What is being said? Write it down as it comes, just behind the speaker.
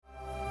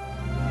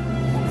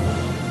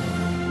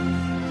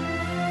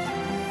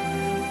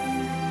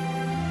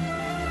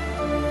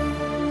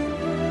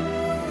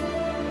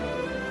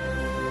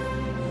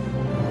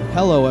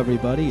Hello,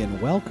 everybody, and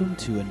welcome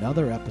to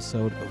another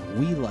episode of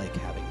We Like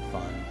Having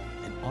Fun,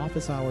 an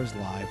Office Hours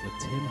Live with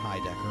Tim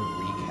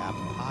Heidecker recap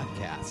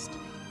podcast.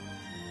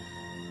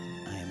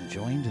 I am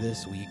joined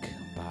this week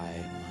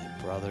by my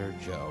brother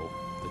Joe,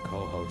 the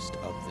co-host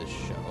of this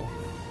show,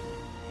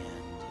 and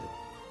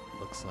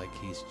it looks like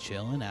he's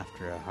chilling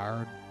after a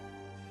hard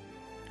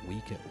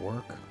week at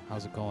work.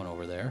 How's it going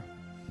over there?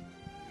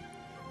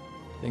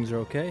 Things are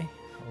okay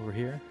over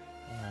here.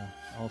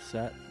 All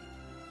set.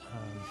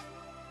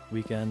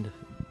 Weekend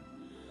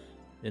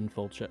in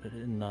full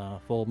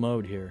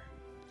mode here.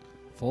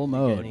 Full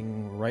mode.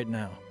 Beginning right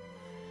now.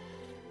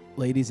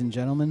 Ladies and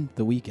gentlemen,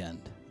 the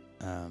weekend.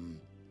 Well,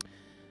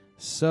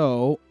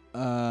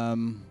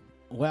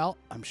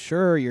 I'm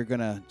sure you're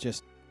gonna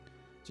just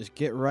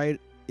get right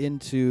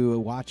into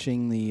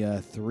watching the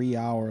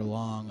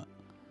 3-hour-long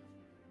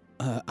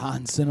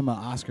On Cinema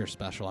Oscar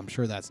special. I'm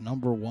sure that's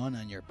number one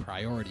on your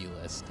priority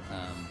list.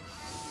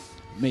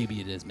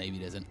 Maybe it is, maybe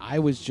it isn't. I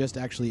was just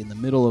actually in the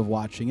middle of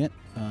watching it.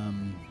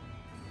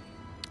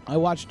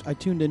 I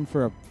tuned in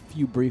for a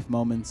few brief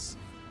moments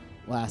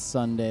last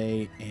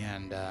Sunday,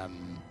 and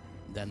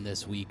then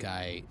this week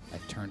I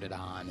turned it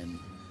on, and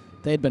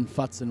they had been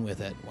futzing with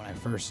it. When I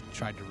first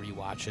tried to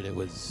rewatch it, it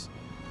was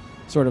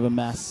sort of a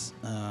mess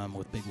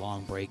with big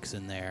long breaks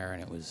in there,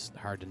 and it was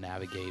hard to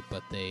navigate,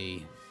 but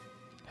they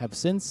have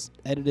since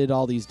edited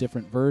all these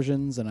different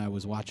versions, and I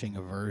was watching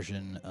a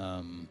version,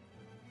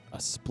 a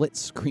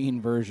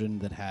split-screen version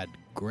that had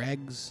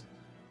Greg's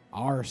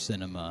Our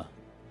Cinema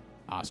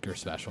Oscar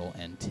special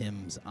and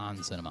Tim's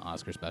On Cinema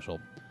Oscar special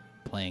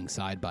playing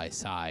side by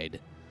side,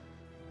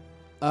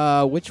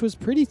 which was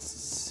pretty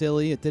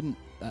silly. It didn't,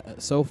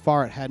 so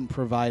far it hadn't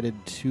provided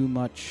too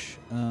much,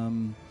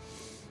 there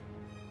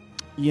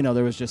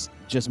was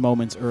just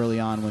moments early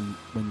on when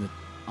the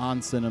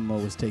On Cinema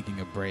was taking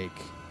a break.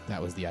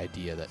 That was the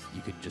idea, that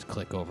you could just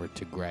click over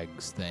to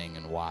Greg's thing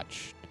and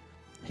watch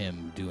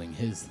him doing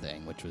his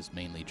thing, which was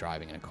mainly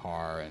driving in a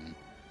car and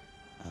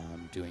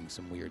doing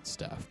some weird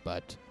stuff.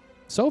 But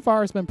so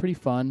far, it's been pretty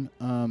fun.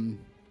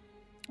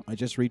 I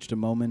just reached a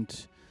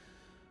moment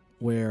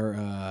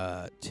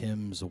where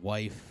Tim's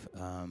wife,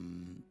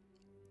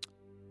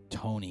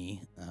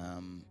 Tony,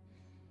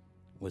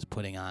 was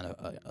putting on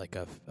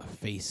a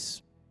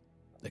face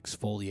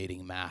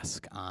exfoliating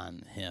mask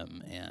on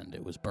him, and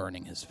it was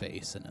burning his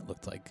face, and it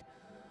looked like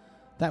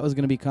that was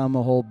going to become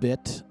a whole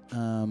bit.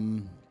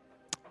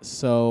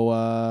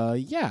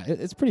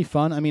 It's pretty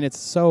fun. I mean, it's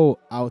so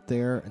out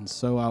there and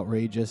so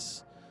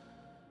outrageous.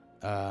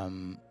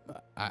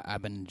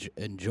 I've been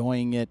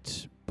enjoying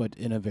it, but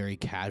in a very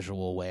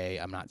casual way.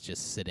 I'm not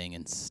just sitting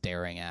and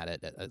staring at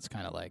it. It's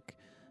kind of like,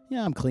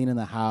 I'm cleaning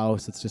the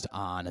house. It's just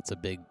on. It's a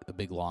big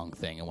long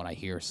thing. And when I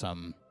hear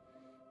some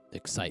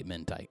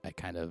excitement, I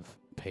kind of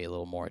pay a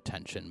little more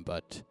attention.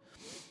 But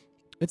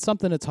it's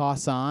something to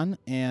toss on.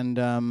 And,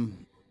 I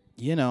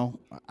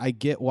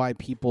get why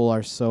people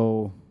are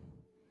so...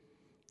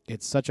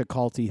 It's such a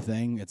culty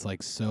thing. It's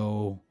like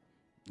so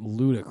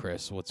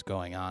ludicrous what's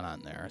going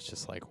on there. It's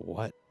just like,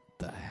 what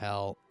the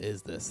hell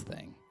is this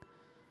thing?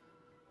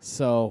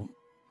 So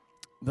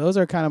those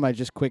are kind of my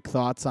just quick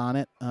thoughts on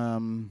it.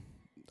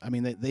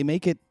 They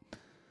make it,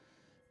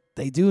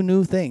 they do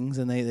new things,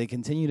 and they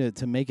continue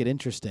to make it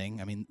interesting.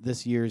 I mean,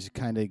 this year's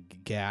kind of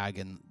gag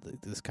and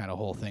this kind of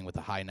whole thing with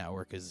the High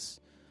Network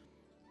is,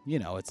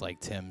 it's like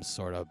Tim's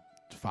sort of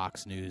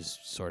Fox News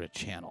sort of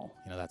channel.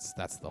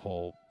 That's the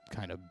whole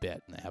kind of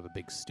bit, and they have a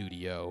big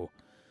studio,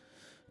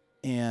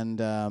 and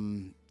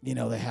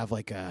they have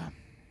like a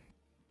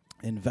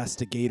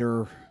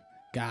investigator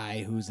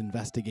guy who's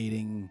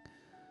investigating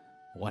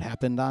what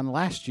happened on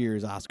last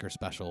year's Oscar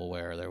special,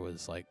 where there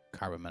was like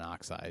carbon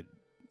monoxide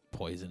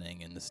poisoning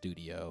in the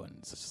studio, and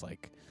it's just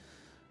like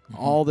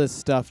all this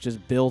stuff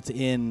just built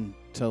in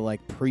to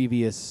like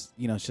previous,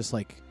 it's just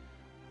like,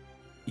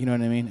 you know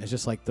what I mean? It's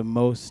just like the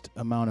most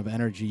amount of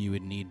energy you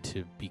would need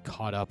to be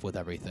caught up with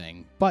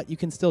everything, but you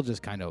can still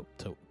just kind of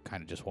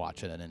just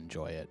watch it and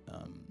enjoy it.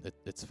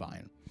 It's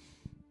fine.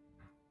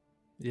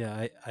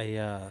 Yeah,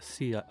 I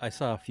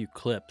saw a few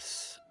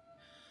clips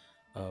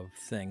of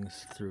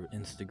things through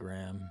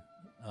Instagram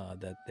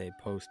that they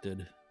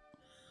posted,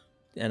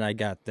 and I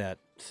got that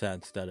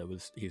sense that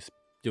he's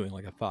doing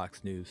like a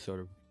Fox News sort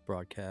of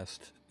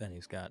broadcast, and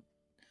he's got,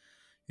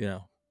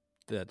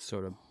 that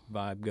sort of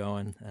vibe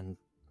going, and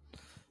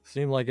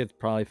seemed like it's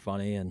probably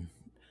funny. And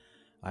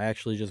I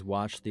actually just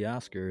watched the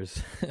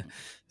Oscars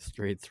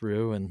straight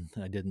through, and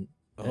I didn't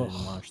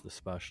watch the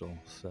special.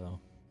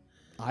 So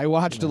I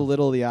watched a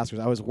little of the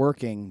Oscars. I was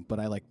working, but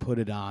I like put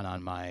it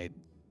on my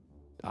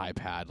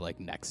iPad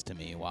like next to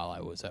me while I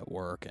was at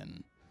work,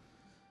 and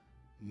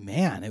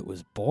man, it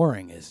was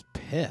boring as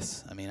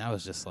piss. I mean, I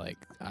was just like,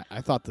 I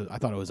thought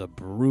it was a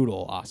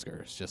brutal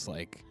Oscars. Just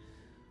like,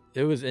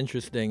 it was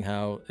interesting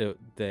how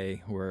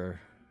they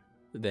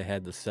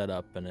had the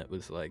setup, and it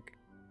was like,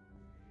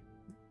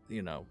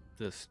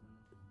 this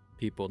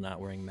people not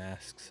wearing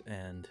masks,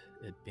 and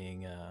it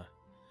being an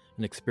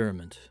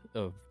experiment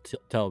of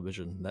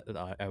television.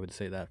 That I would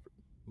say that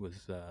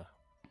was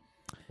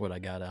what I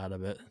got out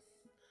of it.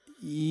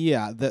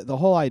 Yeah, the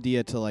whole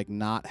idea to like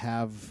not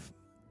have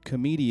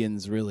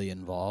comedians really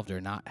involved or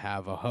not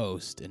have a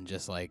host and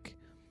just like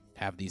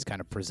have these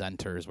kind of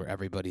presenters where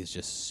everybody's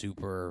just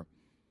super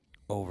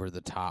over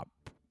the top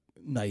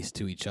nice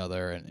to each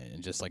other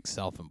and just like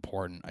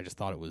self-important. I just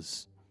thought it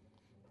was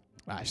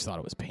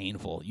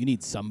painful. You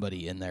need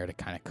somebody in there to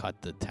kind of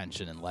cut the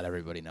tension and let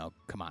everybody know,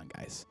 come on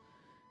guys.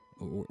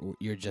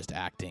 You're just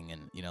acting,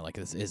 and like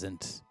this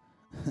isn't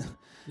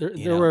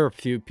There were a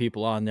few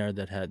people on there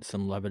that had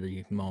some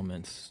levity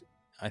moments.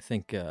 I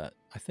think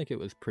it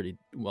was pretty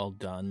well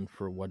done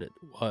for what it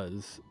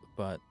was,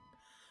 but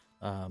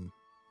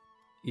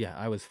yeah,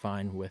 I was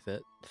fine with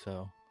it.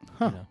 So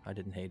I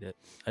didn't hate it.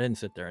 I didn't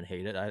sit there and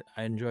hate it.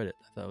 I enjoyed it.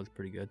 I thought it was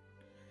pretty good.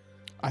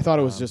 I thought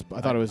it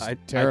was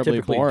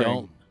terribly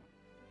boring.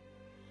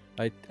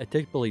 I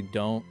typically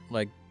don't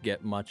like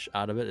get much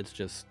out of it. It's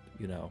just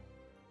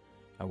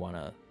I want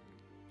to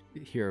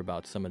hear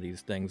about some of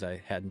these things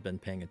I hadn't been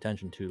paying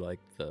attention to,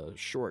 like the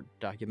short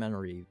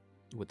documentary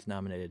what's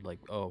nominated, like,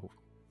 oh,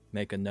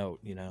 make a note,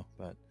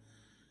 but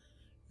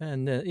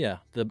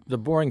the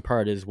boring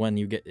part is when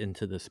you get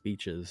into the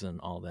speeches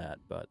and all that,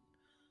 but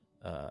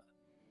I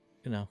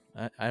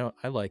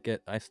like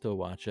it. I still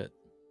watch it.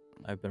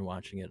 I've been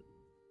watching it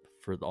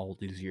for all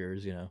these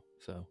years,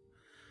 so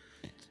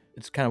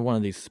it's kind of one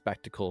of these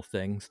spectacle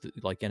things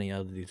like any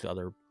of these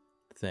other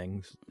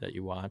things that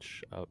you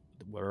watch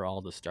where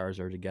all the stars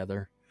are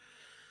together.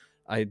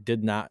 I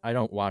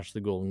don't watch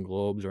the Golden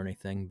Globes or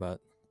anything, but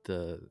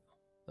the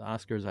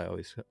Oscars I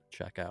always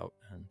check out.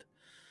 And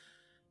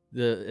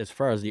as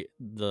far as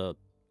the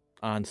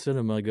on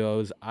cinema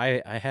goes,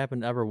 I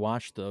haven't ever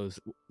watched those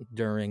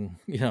during,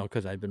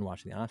 because I've been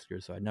watching the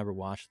Oscars, so I never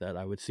watched that.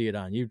 I would see it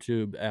on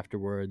YouTube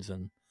afterwards,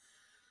 and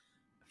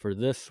for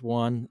this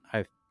one,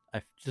 I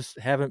just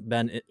haven't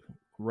been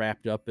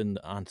wrapped up in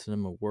the on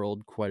cinema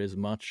world quite as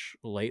much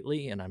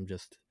lately, and I'm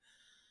just,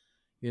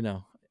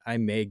 I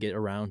may get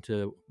around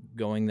to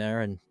going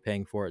there and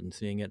paying for it and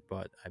seeing it,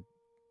 but I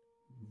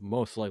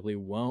most likely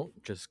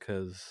won't, just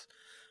because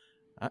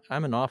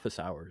I'm in office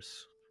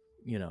hours,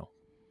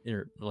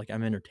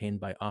 I'm entertained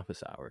by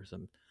office hours.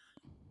 And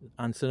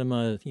on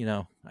cinema,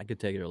 I could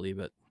take it or leave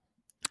it.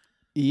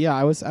 Yeah,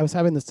 I was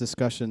having this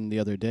discussion the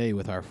other day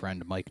with our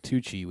friend Mike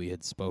Tucci. We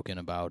had spoken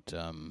about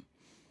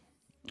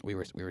we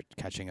were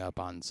catching up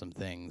on some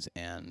things,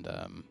 and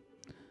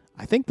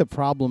I think the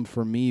problem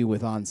for me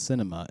with On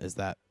Cinema is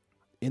that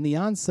in the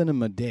On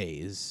Cinema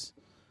days,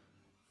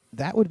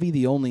 that would be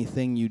the only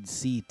thing you'd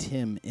see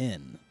Tim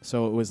in.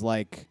 So it was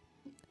like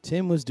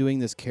Tim was doing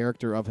this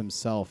character of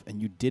himself,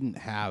 and you didn't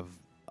have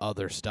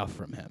other stuff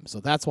from him. So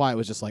that's why it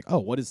was just like, oh,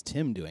 what is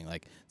Tim doing?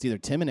 Like, it's either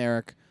Tim and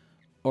Eric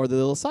or the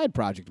little side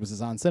project was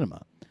his On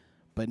Cinema.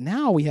 But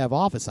now we have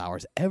office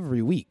hours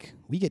every week.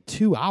 We get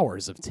 2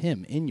 hours of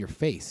Tim in your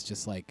face,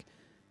 just like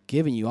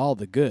giving you all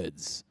the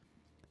goods.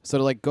 So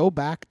to like go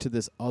back to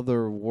this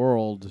other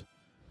world,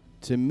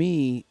 to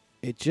me,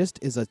 it just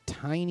is a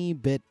tiny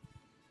bit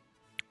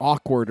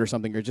awkward or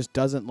something, or it just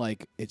doesn't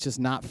like, it's just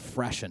not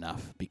fresh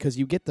enough, because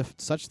you get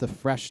such the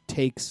fresh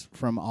takes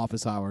from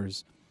office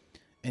hours,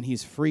 and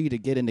he's free to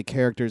get into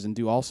characters and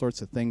do all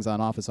sorts of things on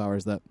office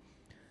hours, that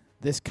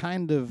this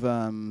kind of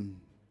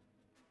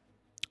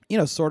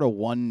sort of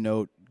one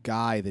note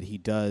guy that he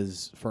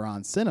does for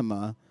On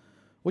Cinema,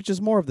 which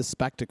is more of the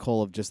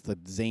spectacle of just the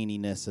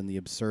zaniness and the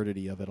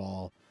absurdity of it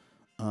all.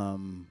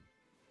 And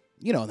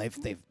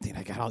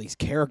they've got all these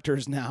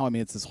characters now. I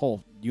mean, it's this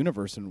whole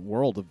universe and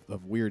world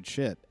of weird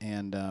shit.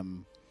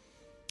 And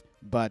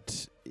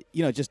but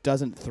it just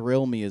doesn't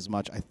thrill me as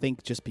much. I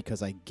think just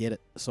because I get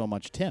it so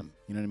much Tim.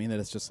 You know what I mean? That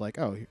it's just like,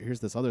 oh, here's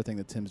this other thing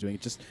that Tim's doing.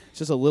 It's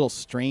just a little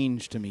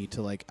strange to me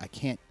to like I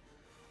can't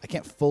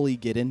fully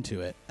get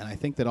into it. And I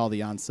think that all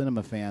the On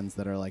Cinema fans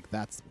that are like,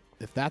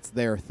 if that's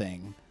their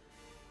thing,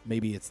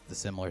 maybe it's the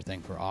similar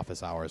thing for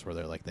office hours, where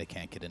they're like, they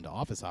can't get into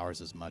office hours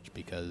as much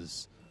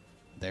because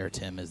their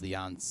Tim is the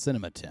On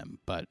Cinema Tim.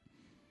 But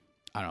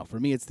I don't know.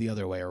 For me, it's the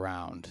other way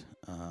around.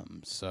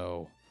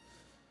 So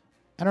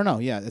I don't know.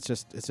 Yeah, it's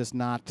just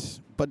not.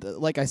 But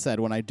like I said,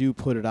 when I do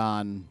put it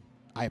on,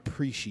 I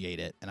appreciate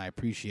it, and I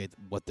appreciate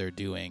what they're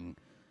doing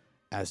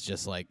as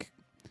just like,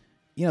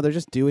 they're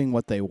just doing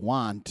what they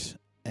want.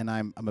 And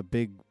I'm a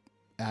big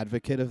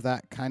advocate of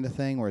that kind of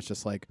thing, where it's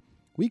just like,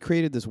 we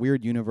created this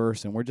weird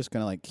universe, and we're just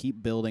going to like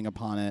keep building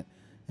upon it.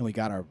 And we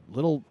got our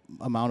little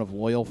amount of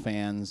loyal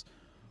fans.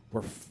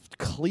 We're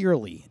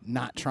clearly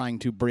not trying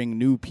to bring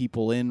new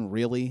people in,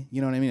 really.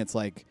 You know what I mean? It's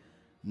like,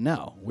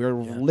 no, we're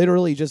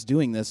literally just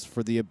doing this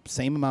for the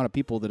same amount of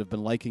people that have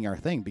been liking our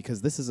thing,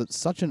 because this is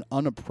such an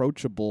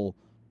unapproachable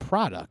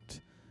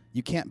product.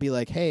 You can't be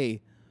like, hey,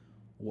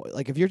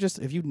 like if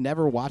you've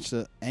never watched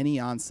any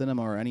On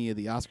Cinema or any of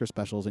the Oscar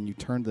specials and you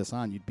turned this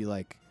on, you'd be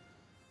like,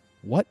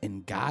 what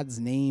in God's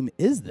name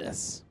is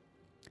this?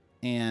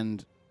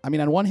 And I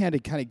mean, on one hand,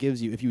 it kind of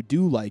gives you, if you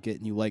do like it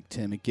and you like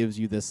Tim, it gives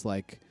you this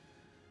like,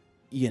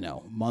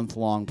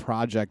 month-long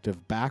project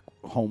of back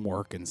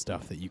homework and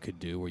stuff that you could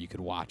do, where you could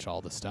watch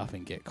all the stuff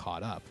and get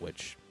caught up,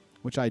 which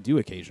I do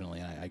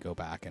occasionally. I go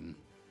back and,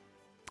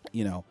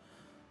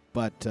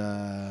 But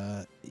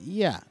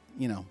yeah,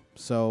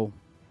 so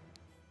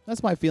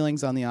that's my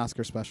feelings on the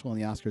Oscar special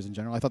and the Oscars in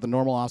general. I thought the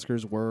normal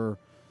Oscars were.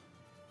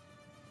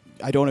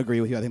 I don't agree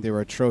with you. I think they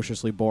were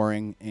atrociously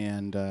boring,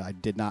 and I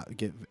did not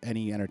get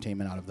any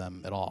entertainment out of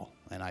them at all.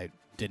 And I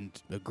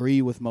didn't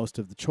agree with most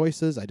of the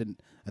choices. I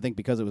think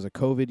because it was a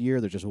COVID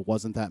year, there just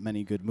wasn't that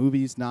many good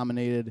movies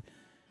nominated.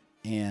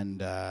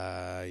 And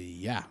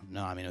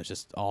it was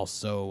just all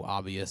so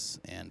obvious,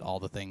 and all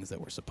the things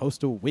that were supposed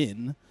to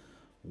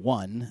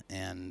won,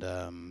 and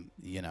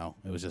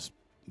it was just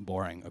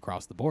boring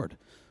across the board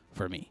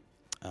for me.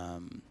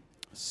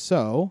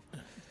 So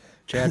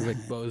Chadwick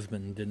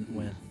Boseman didn't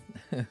win.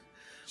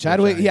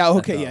 Chadwick,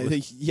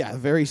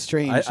 very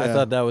strange. I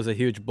thought that was a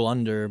huge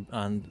blunder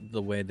on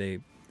the way they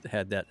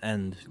had that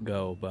end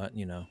go, but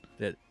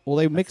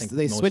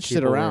they switched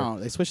it around.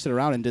 They switched it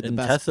around and did the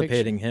best picture.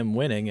 Anticipating him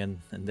winning, and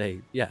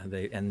they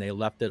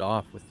left it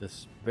off with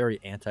this very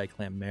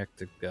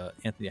anticlimactic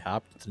Anthony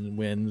Hopkins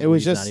wins. It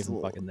was He's just not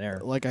even fucking there.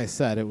 Like I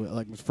said, it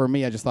was for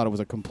me. I just thought it was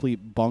a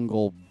complete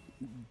bungle,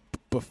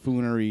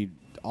 buffoonery,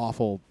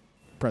 awful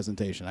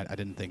presentation. I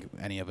didn't think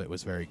any of it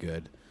was very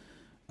good.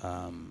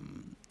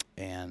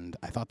 And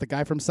I thought the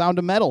guy from Sound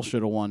of Metal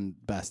should have won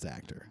Best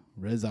Actor.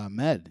 Riz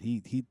Ahmed.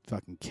 He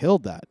fucking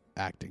killed that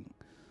acting.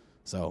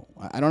 So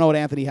I don't know what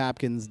Anthony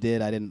Hopkins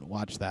did. I didn't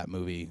watch that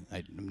movie.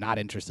 I'm not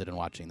interested in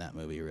watching that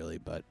movie, really.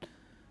 But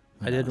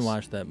I didn't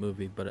watch that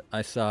movie, but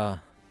I saw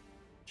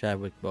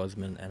Chadwick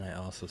Boseman, and I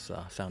also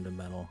saw Sound of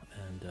Metal,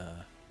 and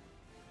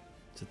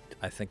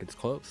I think it's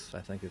close. I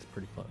think it's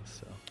pretty close.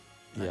 So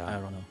yeah, I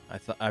don't know.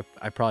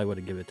 I probably would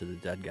have given it to the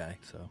dead guy.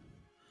 So.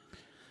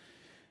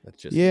 That's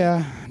just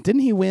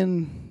Didn't he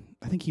win?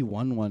 I think he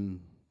won one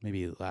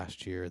maybe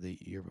last year, or the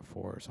year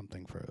before, or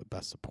something for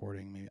Best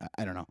Supporting. Maybe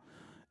I don't know.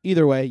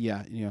 Either way,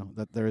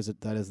 that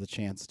that is the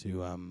chance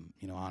to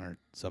honor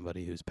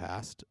somebody who's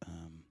passed.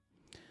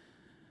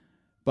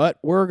 But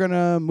we're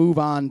gonna move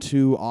on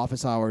to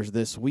Office Hours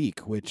this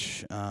week.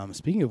 Which,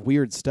 speaking of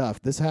weird stuff,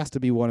 this has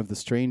to be one of the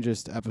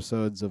strangest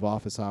episodes of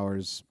Office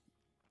Hours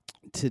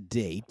to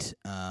date.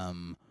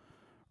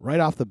 Right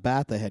off the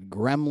bat, they had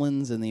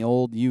Gremlins in the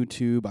old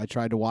YouTube. I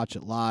tried to watch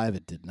it live.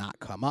 It did not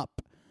come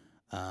up.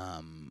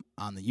 On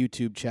the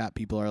YouTube chat,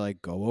 people are like,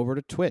 go over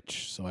to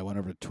Twitch. So I went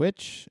over to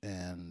Twitch,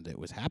 and it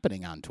was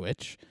happening on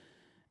Twitch.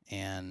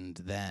 And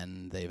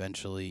then they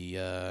eventually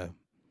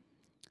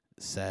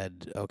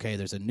said, okay,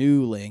 there's a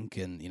new link.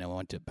 And, we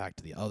went back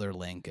to the other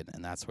link,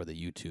 and that's where the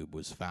YouTube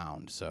was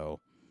found.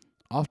 So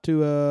off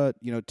to a,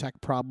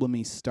 tech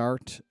problem-y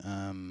start,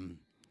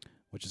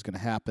 which is going to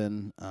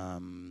happen.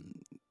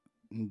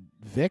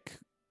 Vic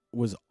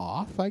was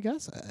off, I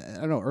guess. I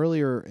don't know.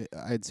 Earlier,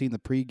 I had seen the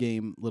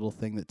pregame little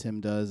thing that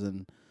Tim does,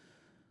 and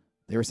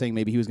they were saying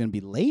maybe he was going to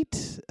be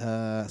late.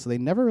 So they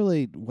never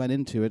really went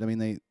into it. I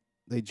mean,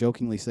 they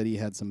jokingly said he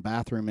had some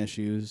bathroom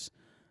issues.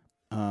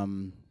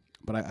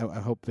 But I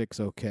hope Vic's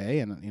okay.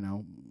 And,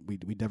 we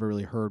never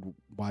really heard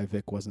why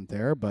Vic wasn't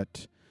there.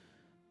 But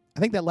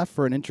I think that left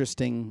for an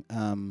interesting,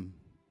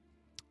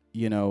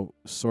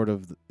 sort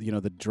of,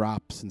 the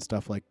drops and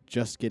stuff, like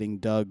just getting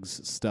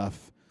Doug's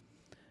stuff.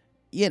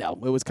 It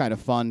was kind of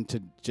fun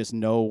to just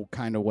know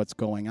kind of what's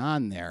going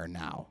on there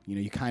now.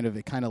 It kind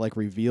of like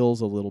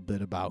reveals a little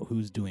bit about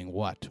who's doing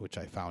what, which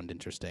I found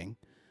interesting.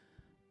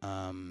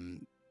 I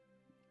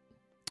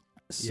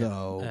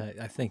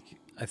think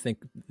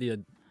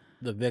the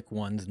Vic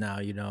ones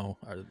now,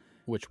 are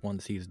which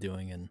ones he's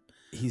doing, and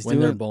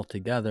they're both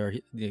together,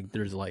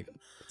 there's like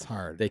it's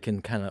hard. They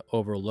can kind of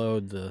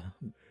overload the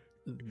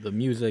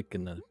music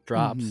and the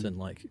drops, and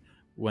like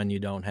when you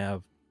don't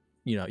have.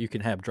 You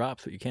can have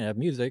drops, but you can't have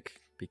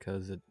music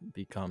because it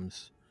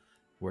becomes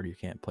where you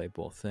can't play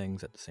both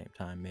things at the same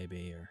time,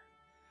 maybe. Or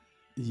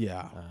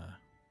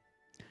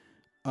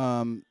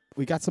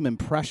we got some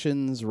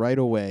impressions right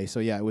away. So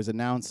it was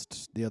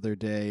announced the other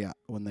day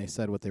when they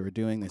said what they were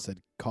doing. They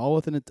said call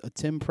with a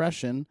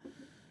Timpression,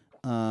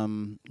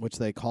 which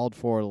they called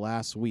for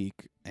last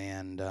week.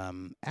 And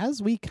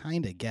as we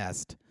kind of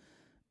guessed,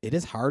 it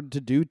is hard to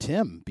do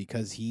Tim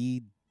because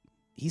he's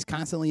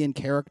constantly in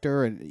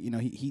character, and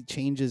he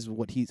changes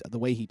the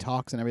way he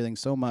talks and everything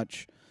so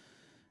much,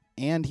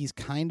 and he's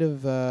kind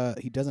of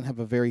he doesn't have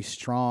a very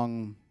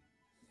strong,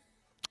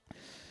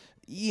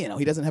 he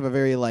doesn't have a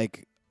very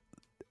like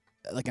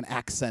an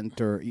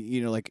accent, or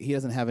like he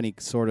doesn't have any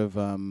sort of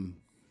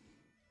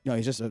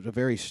he's just a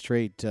very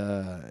straight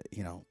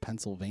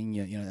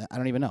Pennsylvania. I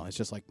don't even know. It's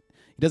just like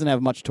he doesn't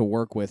have much to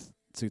work with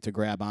to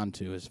grab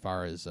onto as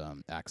far as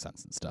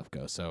accents and stuff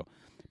go. So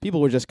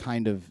people were just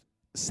kind of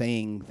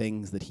saying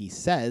things that he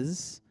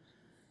says,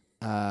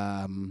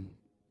 and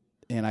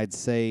I'd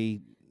say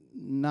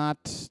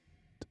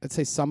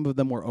some of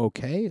them were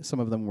okay, some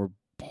of them were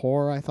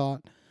poor, I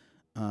thought.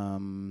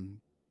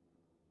 And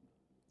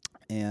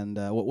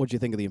what did you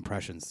think of the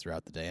impressions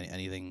throughout the day?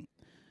 Anything?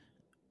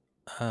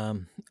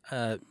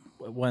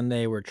 When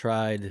they were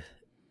tried,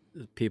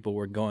 people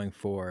were going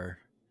for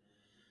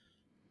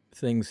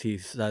things he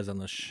says on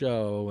the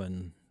show,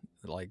 and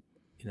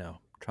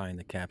trying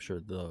to capture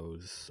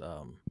those.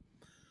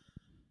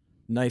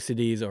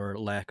 niceties or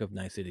lack of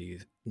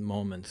niceties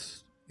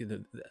moments.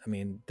 I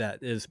mean, that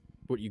is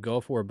what you go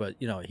for, but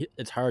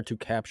it's hard to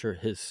capture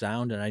his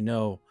sound. And I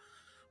know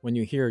when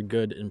you hear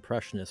good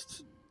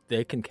impressionists,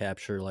 they can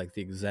capture like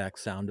the exact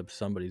sound of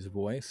somebody's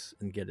voice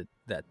and get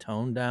that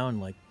tone down,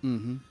 like,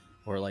 Mm-hmm.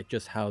 or like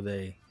just how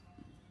they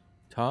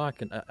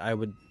talk. And I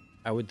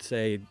would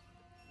say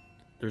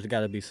there's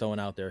got to be someone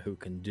out there who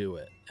can do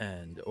it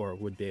or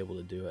would be able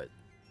to do it.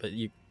 But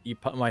you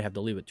might have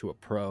to leave it to a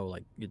pro,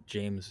 like get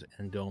James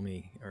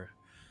Andomi, or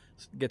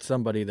get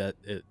somebody that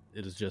it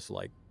is just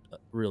like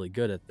really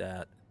good at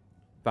that,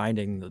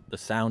 finding the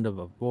sound of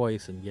a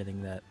voice and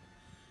getting that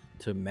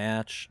to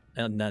match,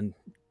 and then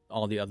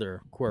all the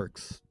other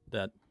quirks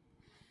that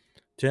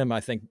Tim,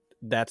 I think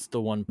that's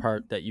the one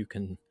part that you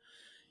can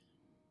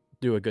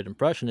do a good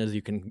impression is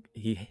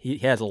he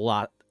has a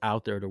lot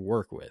out there to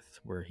work with,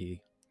 where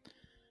he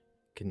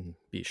can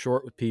be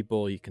short with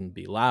people, he can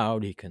be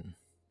loud, he can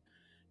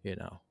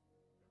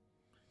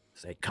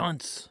say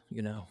cunts,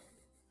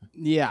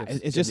 Yeah,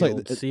 it's just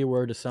like the C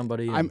word to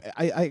somebody.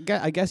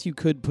 I guess you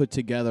could put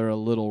together a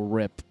little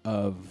rip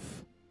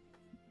of,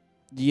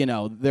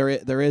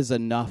 there is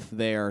enough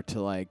there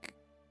to like,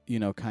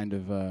 kind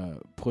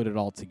of put it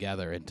all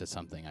together into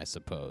something, I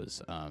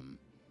suppose.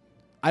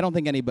 I don't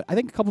think anybody. I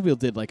think a couple people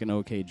did like an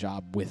okay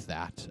job with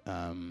that.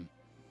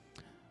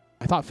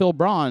 I thought Phil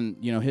Braun,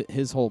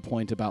 his whole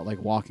point about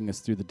like walking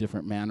us through the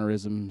different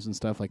mannerisms and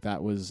stuff like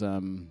that was,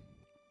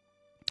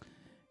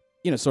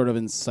 sort of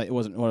insight. It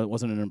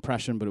wasn't an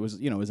impression, but it was,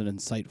 it was an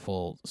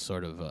insightful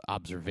sort of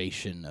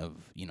observation of,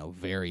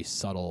 very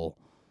subtle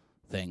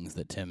things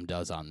that Tim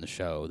does on the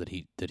show that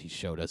he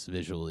showed us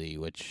visually,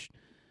 which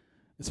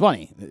it's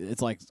funny.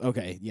 It's like,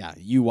 okay, yeah,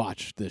 you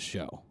watch this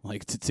show,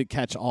 like to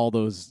catch all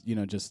those,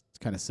 just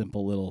kind of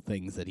simple little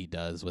things that he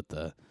does with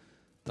the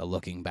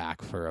looking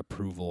back for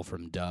approval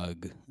from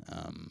Doug,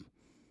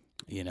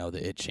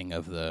 the itching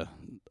of the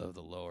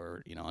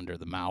lower, under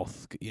the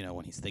mouth,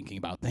 when he's thinking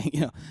about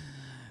things,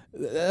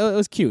 it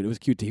was cute. It was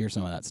cute to hear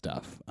some of that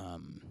stuff.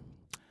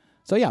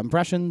 So yeah,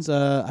 impressions.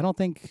 I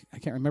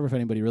can't remember if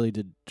anybody really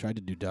tried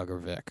to do Doug or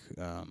Vic,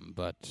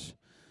 but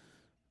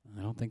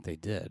I don't think they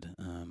did.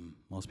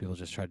 Most people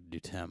just tried to do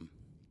Tim.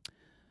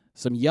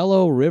 Some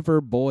Yellow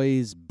River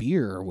Boys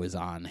beer was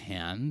on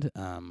hand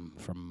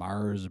from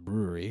Mars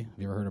Brewery. Have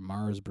you ever heard of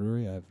Mars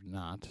Brewery? I've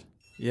not.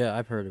 Yeah,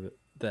 I've heard of it.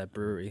 That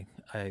brewery.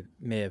 I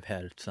may have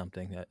had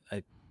something.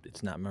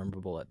 It's not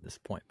memorable at this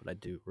point, but I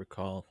do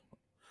recall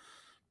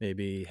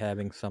maybe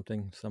having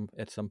something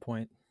at some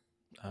point.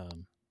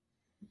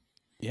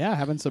 Yeah,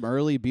 having some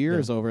early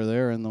beers over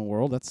there in the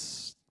world.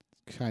 That's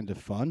kind of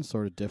fun,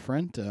 sort of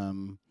different.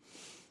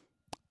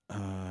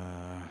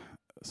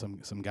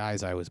 Some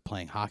guys I was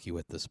playing hockey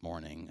with this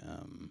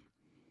morning,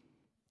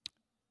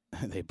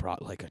 they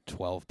brought like a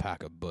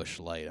 12-pack of Busch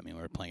Light. I mean,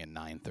 we were playing at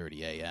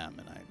 9:30 a.m.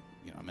 and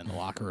I'm in the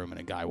locker room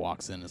and a guy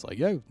walks in and is like,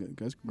 "Yeah,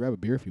 guys can grab a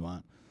beer if you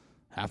want."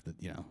 A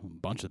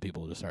bunch of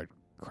people just started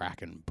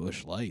cracking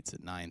Busch Lights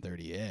at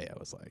 9:30 a.m. I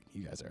was like,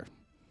 "You guys are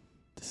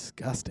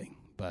disgusting,"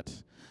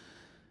 but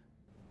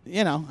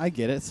I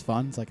get it. It's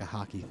fun. It's like a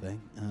hockey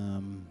thing.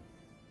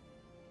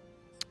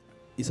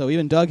 So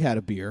even Doug had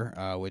a beer,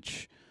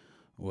 which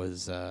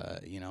was, I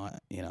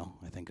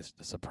think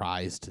a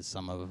surprise to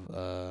some of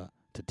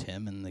to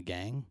Tim and the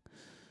gang.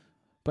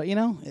 But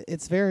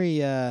it's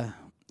very,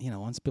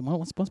 once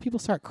people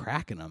start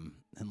cracking them,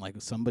 and like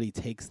somebody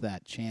takes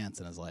that chance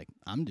and is like,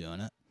 "I'm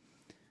doing it,"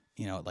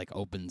 it like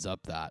opens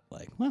up that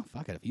like, well,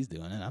 fuck it, if he's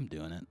doing it, I'm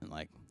doing it, and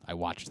like I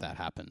watched that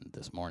happen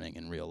this morning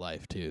in real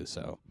life too.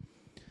 So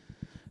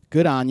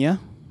good on ya.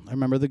 I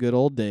remember the good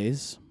old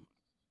days.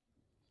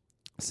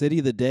 City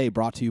of the Day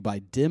brought to you by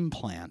Dim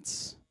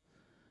Plants.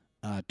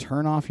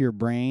 Turn off your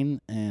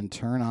brain and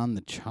turn on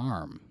the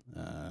charm.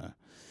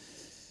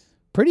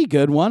 Pretty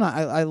good one.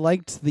 I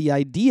liked the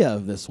idea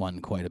of this one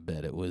quite a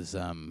bit. It was,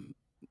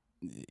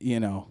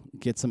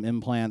 get some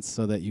implants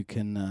so that you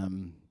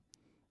can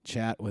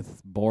chat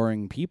with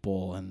boring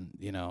people and,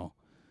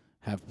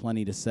 have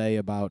plenty to say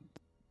about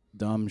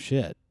dumb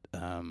shit.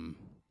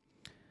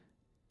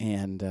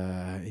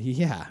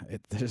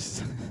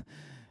 There's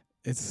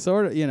it's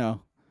sort of,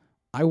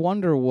 I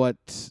wonder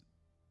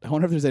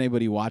if there's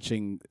anybody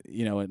watching,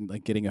 and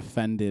like getting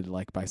offended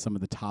like by some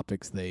of the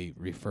topics they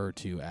refer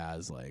to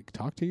as like,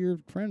 talk to your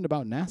friend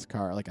about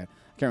NASCAR. Like I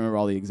can't remember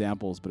all the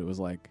examples, but it was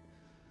like,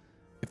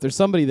 if there's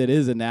somebody that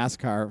is a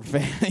NASCAR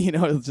fan,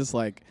 it's just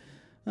like,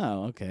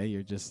 oh, okay,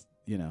 you're just,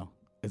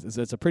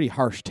 it's a pretty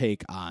harsh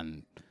take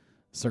on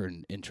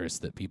certain interests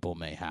that people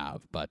may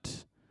have,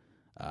 but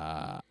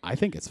I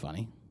think it's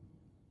funny.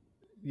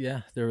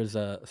 Yeah, there was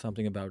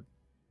something about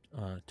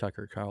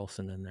Tucker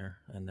Carlson in there,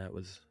 and that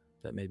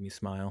made me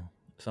smile.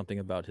 Something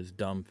about his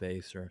dumb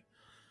face, or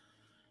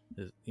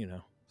his,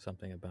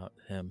 something about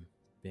him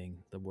being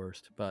the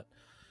worst. But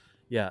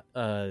yeah,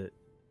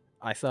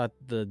 I thought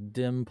the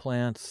Dim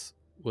Plants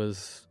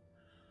was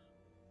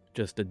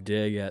just a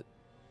dig at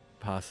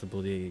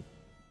possibly,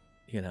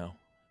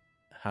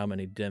 how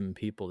many dim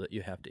people that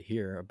you have to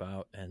hear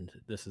about, and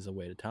this is a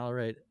way to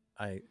tolerate.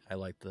 I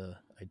like the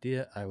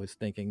idea. I was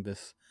thinking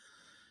this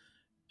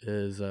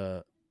is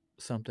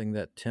something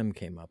that Tim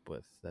came up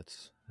with.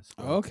 That's what I'm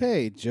thinking.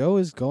 Okay, Joe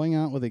is going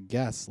out with a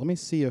guess. Let me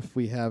see if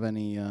we have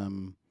any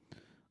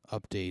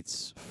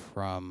updates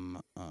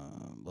from.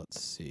 Let's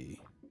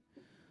see.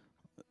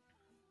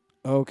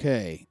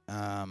 Okay.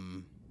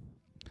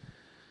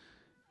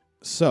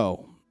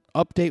 So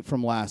update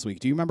from last week.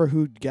 Do you remember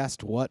who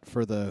guessed what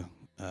for the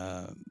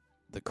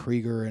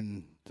Krieger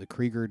and the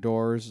Krieger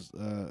doors,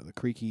 the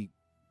creaky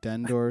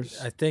den doors?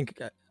 I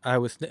think I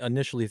was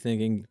initially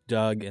thinking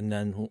Doug, and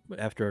then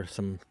after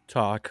some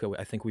talk,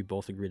 I think we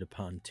both agreed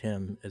upon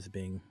Tim as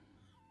being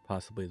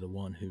possibly the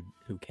one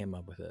who came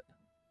up with it.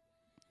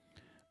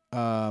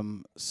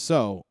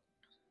 So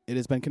it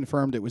has been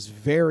confirmed it was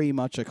very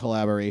much a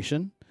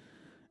collaboration.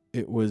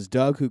 It was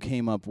Doug who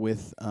came up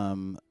with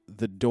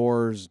the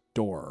doors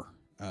door.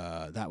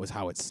 That was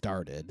how it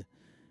started.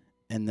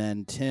 And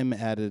then Tim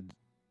added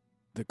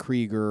the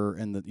Krieger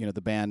and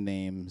the band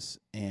names,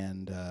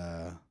 and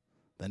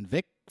then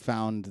Vic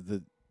found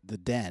the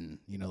den,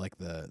 like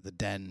the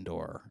den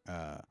door.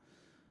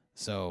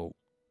 So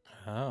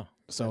a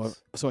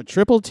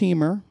triple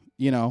teamer,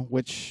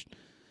 which,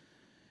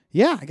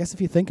 yeah, I guess if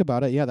you think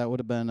about it, yeah, that would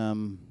have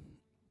been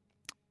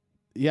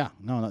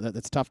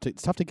that's tough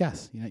to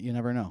guess. You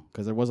never know,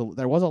 because there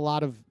was a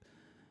lot of,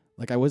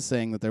 like I was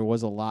saying, that there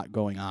was a lot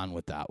going on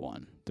with that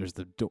one. There's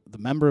the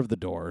member of the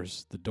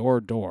Doors, the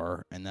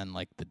door, and then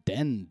like the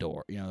den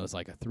door. It was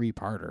like a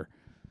 3-parter.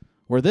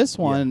 Where this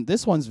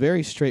one's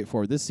very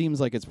straightforward. This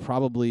seems like it's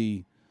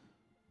probably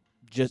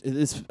just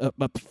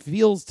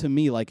feels to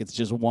me like it's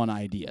just one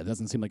idea. It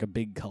doesn't seem like a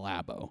big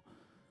collabo.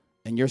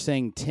 And you're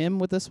saying Tim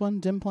with this one,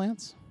 Dim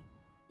Plants?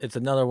 It's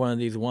another one of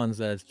these ones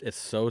that it's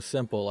so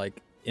simple,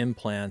 like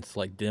implants,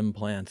 like dim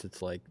plants.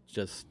 It's like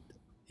just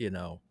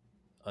a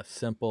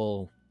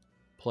simple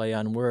play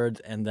on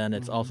words, and then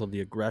it's also the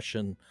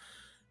aggression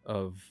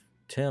of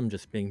Tim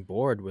just being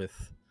bored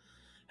with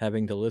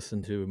having to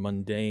listen to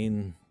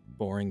mundane,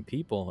 boring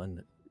people,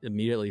 and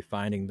immediately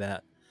finding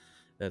that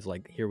as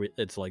like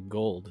it's like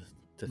gold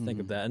to think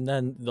of that. And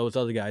then those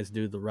other guys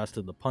do the rest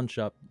of the punch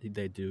up.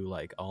 They do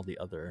like all the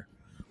other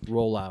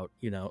rollout,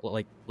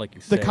 like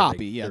you said, the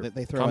copy,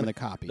 they throw in the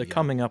copy. They're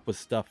coming up with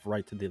stuff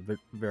right to the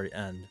very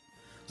end.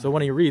 So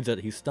when he reads it,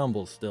 he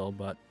stumbles still,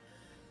 but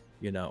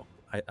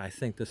I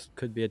think this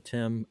could be a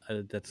Tim.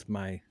 That's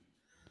my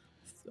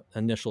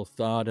initial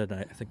thought, and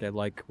I think I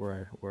like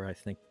where I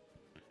think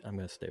I'm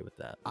going to stay with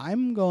that.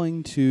 I'm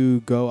going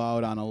to go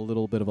out on a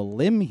little bit of a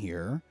limb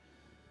here,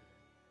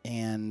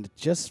 and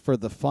just for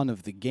the fun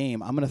of the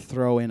game, I'm going to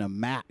throw in a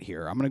Matt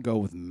here. I'm going to go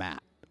with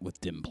Matt with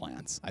Dim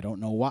Plants. I don't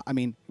know why. I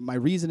mean, my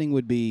reasoning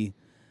would be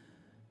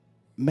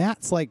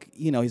Matt's like,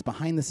 he's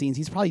behind the scenes.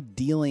 He's probably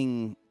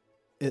dealing,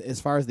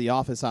 as far as the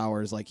office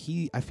hours, like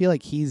I feel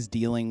like he's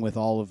dealing with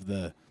all of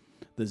the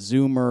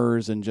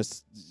Zoomers, and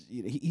just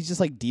he's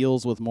just like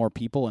deals with more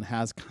people and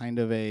has kind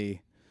of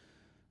a,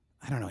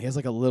 I don't know, he has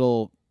like a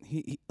little,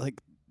 he like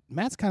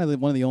Matt's kind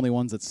of one of the only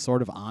ones that's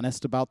sort of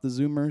honest about the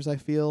Zoomers, I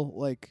feel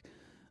like.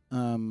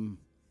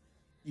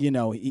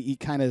 He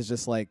kind of is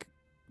just like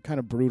kind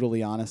of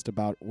brutally honest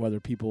about whether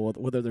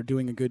they're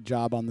doing a good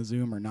job on the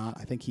Zoom or not.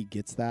 I think he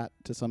gets that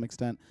to some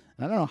extent.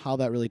 And I don't know how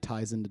that really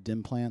ties into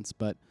Dim Plants,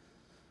 but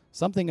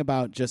something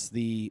about just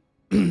the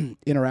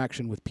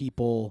interaction with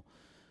people,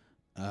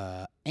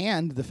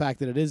 and the fact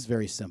that it is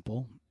very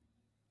simple.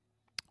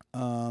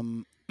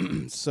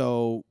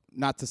 So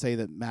not to say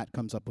that Matt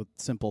comes up with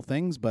simple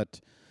things, but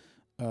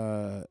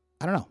I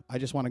don't know. I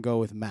just want to go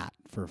with Matt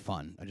for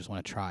fun. I just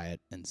want to try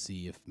it and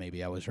see if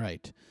maybe I was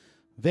right.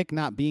 Vic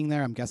not being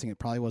there, I'm guessing it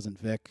probably wasn't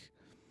Vic.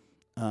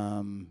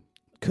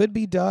 Could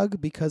be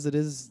Doug, because it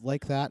is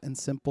like that and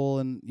simple,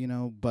 and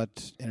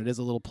and it is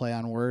a little play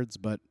on words,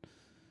 but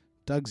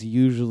Doug's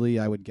usually,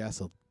 I would guess,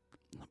 a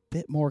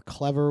bit more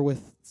clever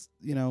with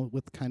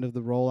with kind of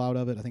the rollout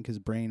of it. I think his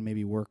brain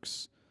maybe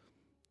works.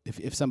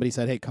 If somebody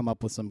said, "Hey, come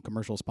up with some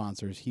commercial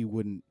sponsors," he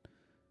wouldn't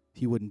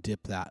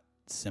dip that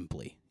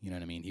simply. You know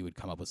what I mean? He would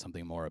come up with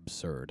something more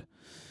absurd.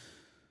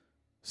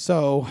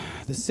 So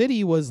the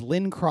city was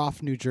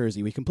Lincroft, New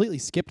Jersey. We completely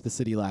skipped the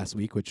city last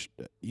week, which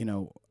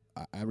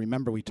I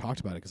remember we talked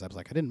about it because I was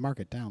like, I didn't mark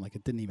it down, like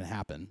it didn't even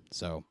happen.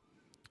 So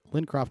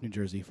Lincroft, New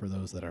Jersey, for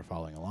those that are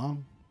following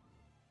along.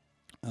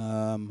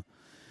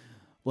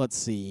 Let's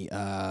see.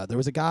 There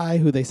was a guy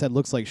who they said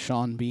looks like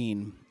Sean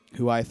Bean,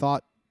 who I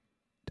thought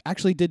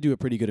actually did do a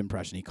pretty good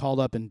impression. He called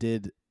up and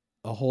did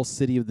a whole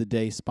City of the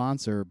Day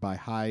sponsor by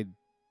High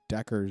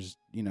Deckers.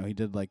 He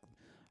did like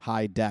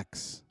High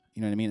Decks.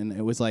 You know what I mean? And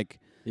it was like,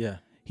 yeah,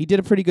 he did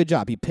a pretty good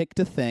job. He picked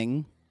a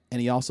thing,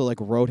 and he also like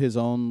wrote his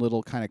own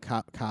little kind of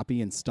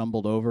copy and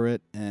stumbled over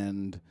it,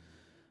 and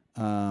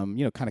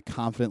kind of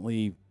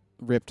confidently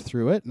ripped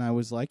through it. And I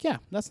was like, yeah,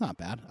 that's not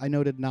bad. I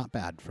noted not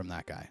bad from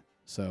that guy.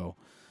 So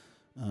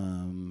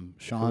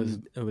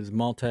Sean, it was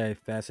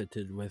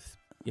multifaceted with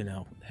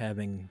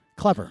having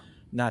clever,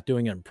 not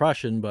doing an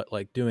impression, but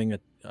like doing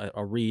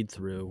a read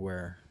through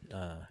where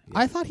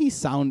I thought he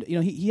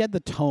he had the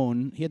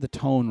tone. He had the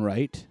tone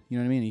right. You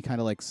know what I mean? He kind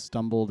of like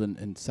stumbled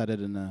and said it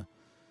in a,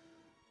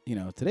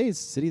 today's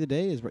city of the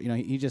day is,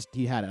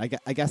 he had it.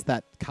 I guess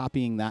that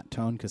copying that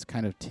tone, because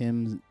kind of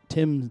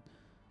Tim's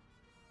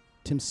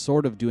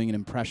sort of doing an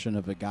impression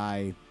of a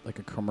guy, like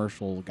a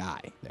commercial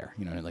guy there,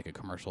 like a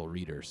commercial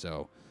reader.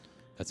 So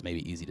that's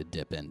maybe easy to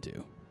dip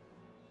into.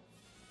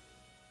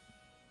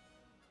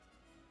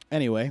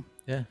 Anyway.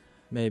 Yeah,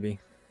 maybe.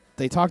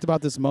 They talked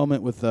about this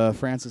moment with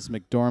Frances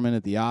McDormand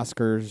at the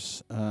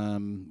Oscars.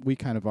 We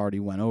kind of already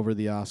went over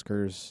the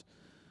Oscars.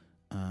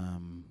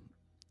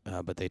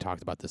 But they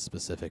talked about this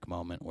specific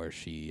moment where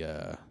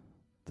the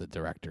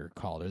director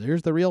called her,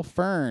 "There's the real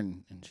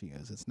Fern." And she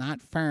goes, "It's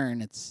not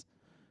Fern, it's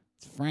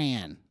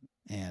Fran."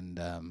 And,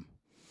 I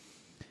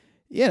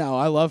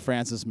love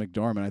Frances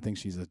McDormand. I think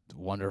she's a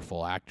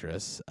wonderful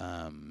actress.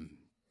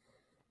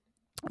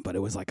 But it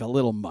was like a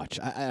little much.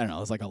 I don't know.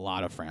 It was like a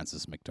lot of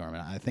Frances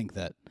McDormand. I think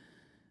that,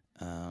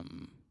 I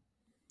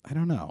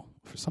don't know.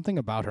 For something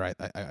about her,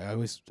 I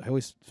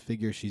always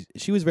figure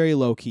she was very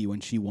low key when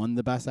she won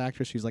the Best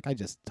Actress. She was like, I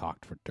just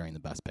talked during the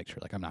Best Picture.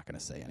 Like, I'm not going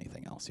to say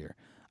anything else here.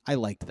 I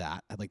liked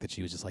that. I liked that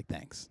she was just like,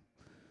 thanks.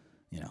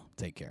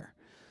 Take care.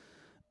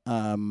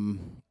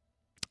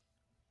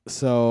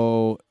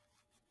 So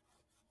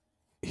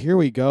here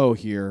we go.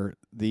 Here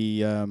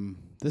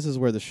this is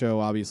where the show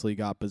obviously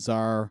got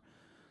bizarre.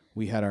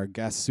 We had our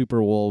guest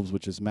Super Wolves,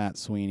 which is Matt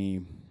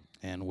Sweeney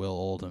and Will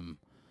Oldham.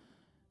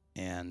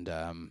 And,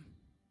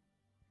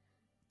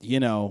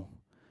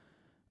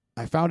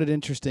 I found it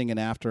interesting in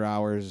After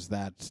Hours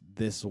that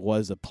this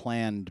was a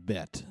planned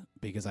bit,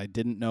 because I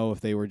didn't know if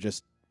they were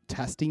just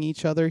testing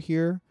each other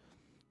here,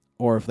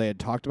 or if they had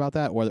talked about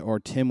that, or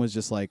Tim was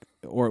just like,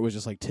 or it was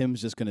just like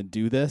Tim's just going to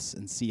do this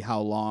and see how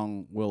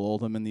long Will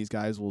Oldham and these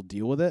guys will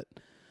deal with it.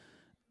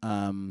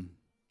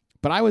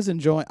 But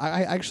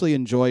I actually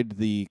enjoyed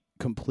the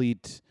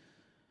complete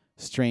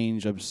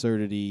strange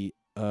absurdity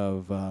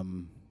of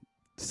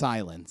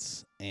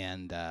silence,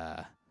 and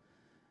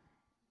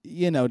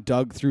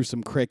Doug threw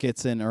some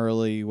crickets in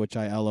early, which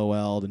I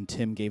LOL'd, and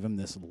Tim gave him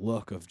this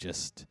look of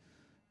just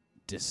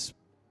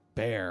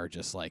despair,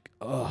 just like,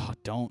 oh,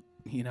 don't,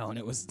 and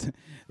it was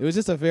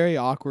just a very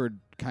awkward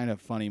kind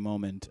of funny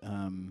moment.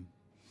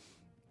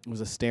 It was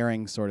a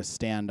staring sort of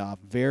standoff,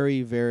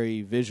 very,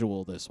 very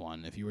visual, this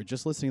one. If you were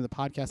just listening to the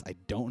podcast, I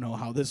don't know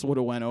how this would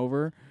have went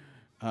over.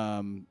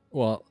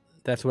 Well,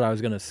 that's what I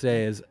was going to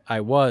say, is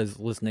I was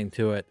listening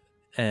to it,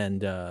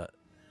 and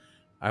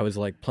I was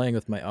like playing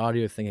with my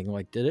audio thinking,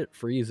 like, did it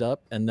freeze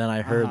up? And then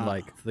I heard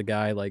like the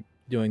guy like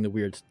doing the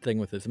weird thing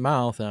with his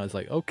mouth, and I was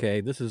like,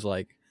 okay, this is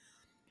like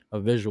a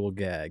visual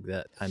gag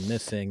that I'm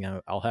missing.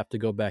 I'll have to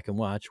go back and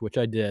watch, which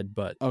I did,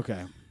 but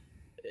okay.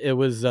 It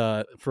was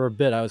for a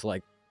bit I was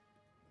like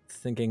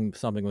thinking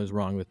something was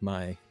wrong with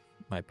my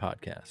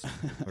podcast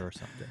or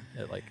something.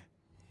 It like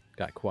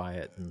got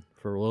quiet, and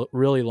for a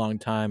really long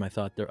time I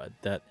thought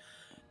that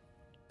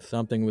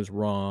something was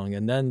wrong,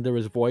 and then there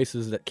was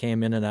voices that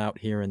came in and out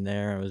here and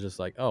there. I was just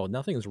like, oh,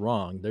 nothing's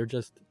wrong, they're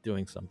just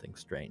doing something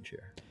strange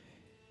here.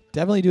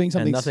 Definitely doing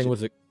something.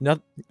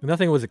 And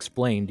nothing was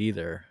explained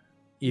either,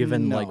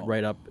 even like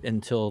right up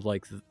until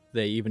like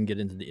they even get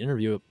into the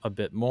interview a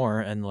bit more,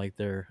 and like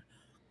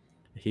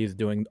he's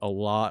doing a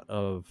lot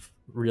of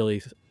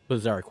really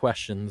bizarre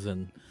questions,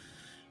 and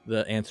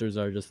the answers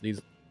are just these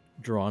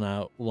drawn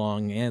out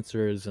long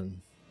answers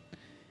and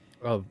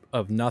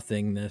of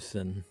nothingness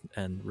and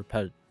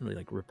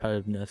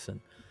repetitiveness.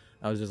 And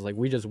I was just like,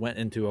 we just went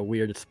into a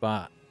weird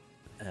spot,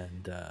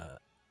 and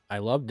I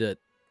loved it,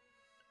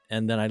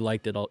 and then I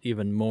liked it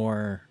even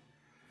more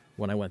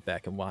when I went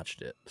back and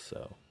watched it.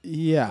 So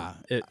yeah,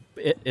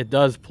 it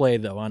does play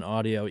though on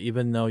audio,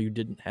 even though you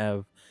didn't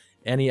have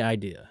any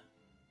idea.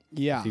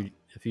 Yeah,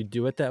 if you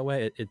do it that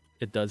way,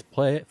 it does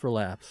play it for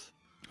laughs.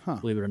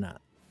 Believe it or not.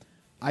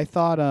 I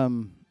thought,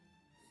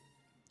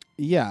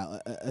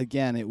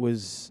 again, it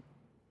was.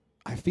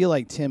 I feel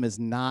like Tim is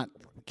not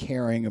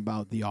caring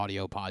about the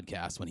audio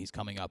podcast when he's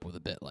coming up with a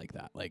bit like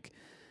that. Like,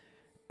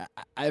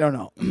 I don't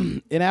know.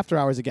 In After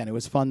Hours, again, it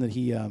was fun that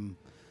he,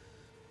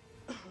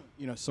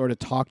 sort of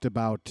talked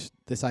about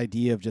this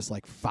idea of just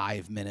like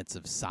 5 minutes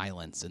of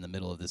silence in the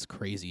middle of this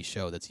crazy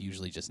show that's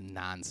usually just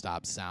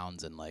nonstop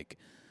sounds and like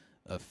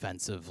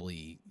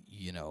offensively,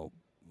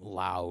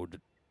 loud,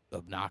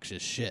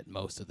 obnoxious shit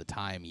most of the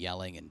time,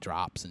 yelling and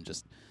drops and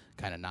just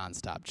kind of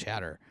nonstop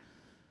chatter.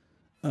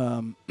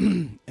 And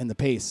the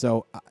pace.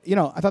 So, I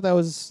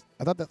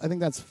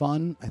think that's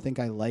fun. I think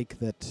I like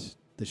that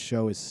the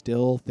show is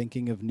still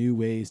thinking of new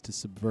ways to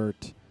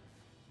subvert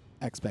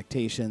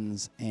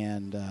expectations,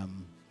 and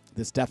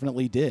this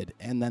definitely did.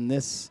 And then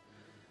this,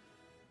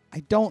 I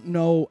don't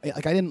know,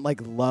 like I didn't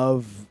like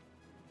love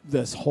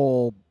this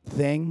whole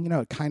thing.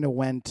 It kind of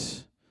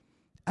went,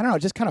 I don't know,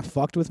 it just kind of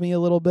fucked with me a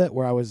little bit,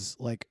 where I was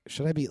like,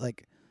 should I be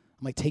like,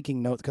 I'm like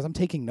taking notes, because I'm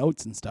taking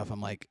notes and stuff. I'm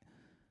like,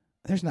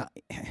 there's not,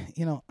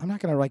 I'm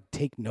not going to like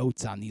take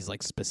notes on these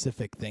like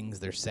specific things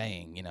they're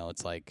saying.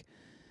 It's like,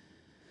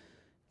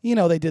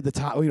 they did the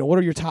top, what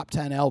are your top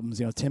 10 albums?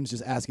 Tim's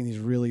just asking these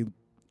really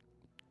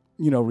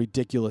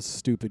ridiculous,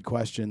 stupid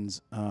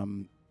questions.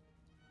 And,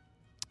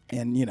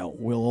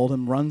 Will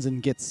Oldham runs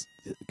and gets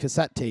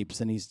cassette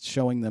tapes, and he's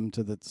showing them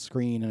to the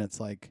screen, and it's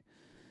like,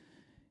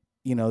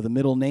 the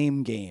middle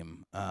name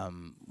game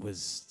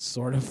was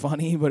sort of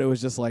funny, but it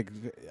was just like,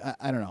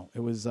 I don't know. It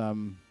was...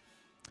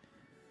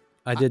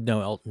 I did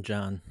know Elton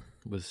John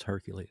was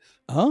Hercules.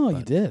 Oh,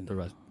 you did? The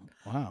rest,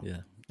 wow.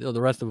 Yeah.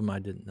 The rest of them I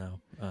didn't know,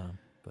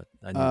 but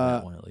I knew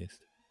that one at least.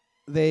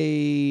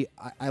 I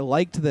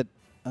liked that...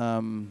 I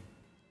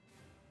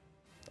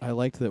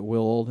liked that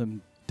Will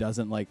Oldham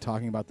doesn't like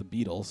talking about the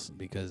Beatles,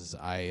 because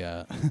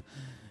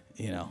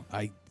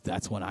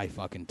that's when I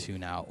fucking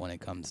tune out when it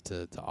comes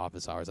to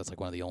office hours. That's like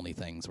one of the only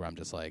things where I'm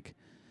just like,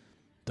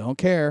 don't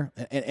care.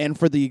 And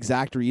for the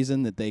exact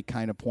reason that they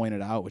kind of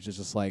pointed out, which is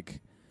just like,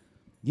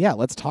 yeah,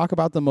 let's talk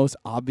about the most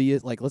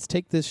obvious, like, let's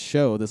take this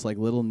show, this like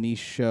little niche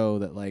show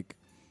that like,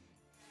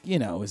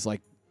 is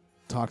like,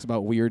 talks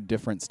about weird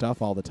different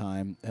stuff all the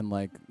time, and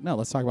like, no,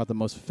 let's talk about the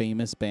most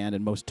famous band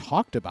and most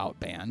talked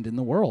about band in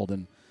the world,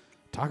 and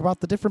talk about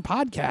the different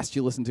podcasts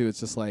you listen to.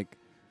 It's just like,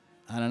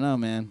 I don't know,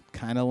 man.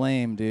 Kind of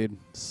lame, dude.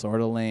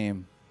 Sort of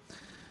lame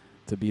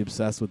to be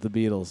obsessed with the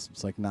Beatles.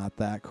 It's like not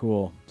that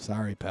cool.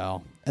 Sorry,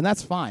 pal. And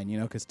that's fine,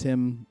 because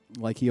Tim,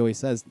 like he always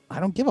says, I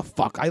don't give a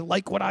fuck. I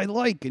like what I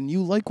like, and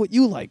you like what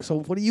you like.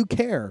 So what do you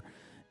care?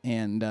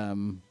 And,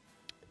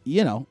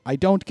 I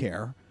don't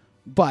care.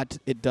 But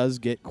it does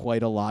get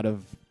quite a lot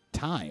of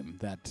time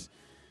that,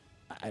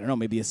 I don't know,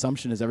 maybe the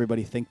assumption is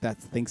everybody thinks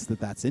that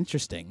that's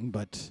interesting,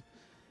 but...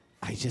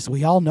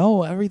 we all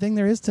know everything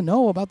there is to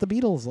know about the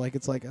Beatles. Like,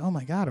 it's like, oh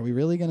my God, are we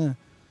really going to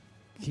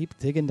keep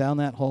digging down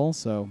that hole?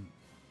 So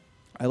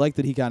I like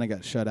that he kind of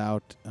got shut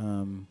out.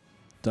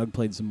 Doug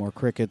played some more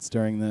crickets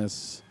during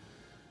this.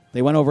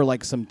 They went over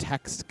like some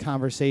text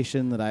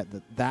conversation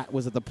that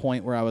was at the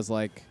point where I was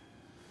like,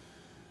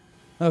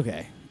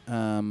 okay,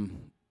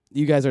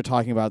 you guys are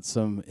talking about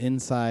some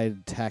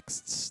inside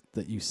texts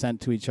that you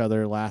sent to each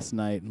other last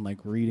night and like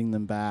reading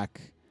them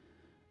back.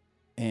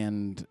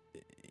 And,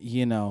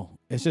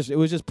 it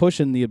was just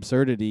pushing the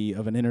absurdity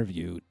of an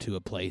interview to a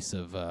place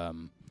of, I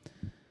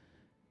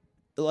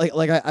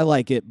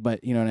like it,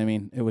 but you know what I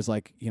mean? It was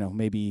like,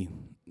 maybe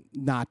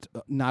not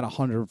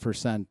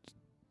 100%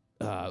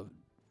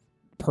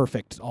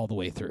 perfect all the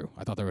way through.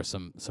 I thought there was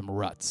some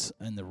ruts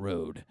in the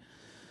road.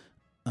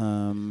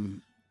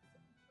 Well,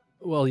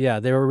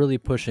 yeah, they were really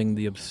pushing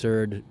the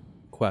absurd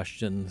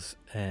questions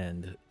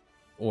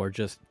or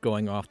just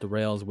going off the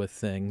rails with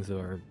things,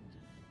 or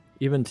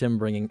even Tim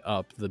bringing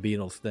up the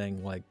Beatles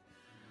thing, like,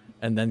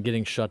 and then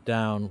getting shut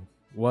down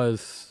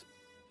was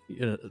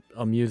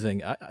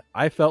amusing.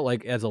 I felt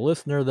like as a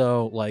listener,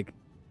 though, like,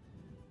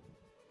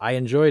 I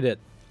enjoyed it.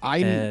 I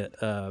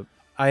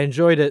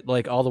enjoyed it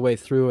like all the way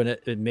through, and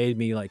it made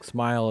me like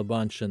smile a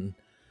bunch. And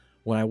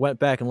when I went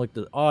back and looked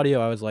at the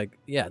audio, I was like,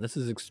 yeah, this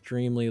is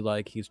extremely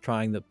like he's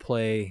trying to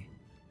play,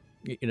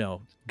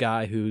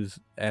 guy who's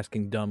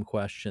asking dumb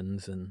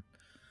questions, and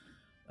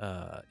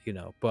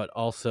but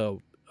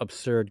also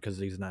absurd because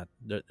he's not.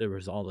 There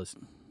was all this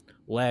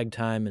lag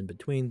time in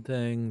between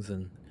things,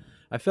 and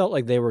I felt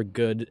like they were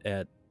good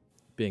at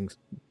being,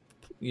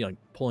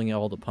 pulling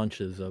all the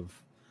punches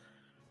of,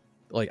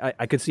 like,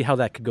 I could see how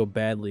that could go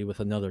badly with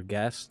another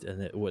guest,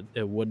 and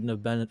it wouldn't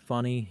have been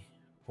funny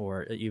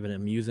or even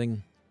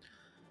amusing,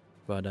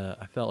 but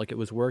I felt like it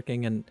was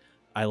working, and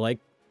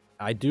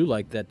I do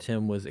like that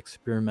Tim was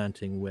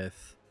experimenting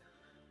with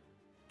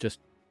just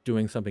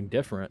doing something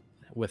different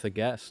with a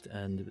guest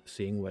and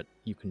seeing what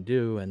you can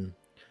do, and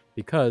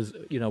because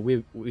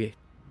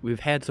we've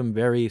had some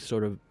very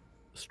sort of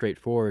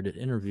straightforward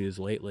interviews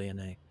lately, and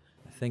I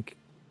think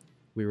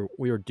we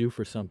were due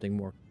for something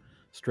more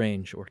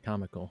strange or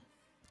comical.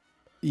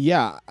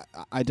 Yeah,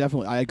 I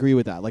definitely agree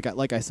with that.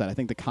 Like I said, I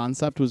think the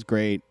concept was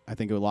great. I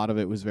think a lot of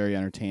it was very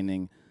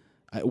entertaining.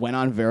 It went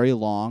on very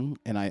long,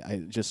 and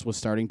I just was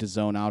starting to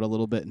zone out a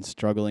little bit and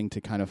struggling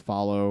to kind of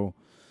follow.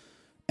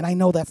 And I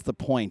know that's the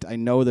point. I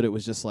know that it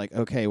was just like,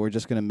 okay, we're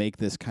just going to make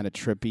this kind of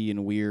trippy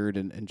and weird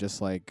and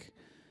just like,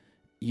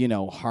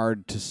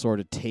 hard to sort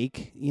of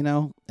take,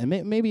 and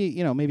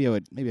maybe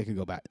I could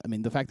go back. I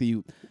mean, the fact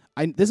that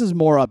this is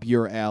more up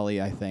your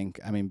alley, I think.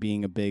 I mean,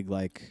 being a big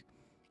like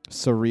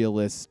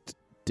surrealist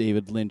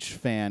David Lynch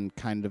fan,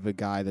 kind of a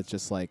guy that's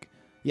just like,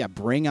 yeah,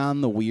 bring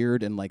on the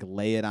weird and like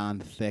lay it on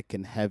thick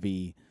and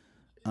heavy.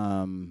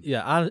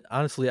 Yeah,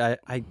 honestly,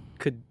 I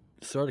could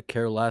sort of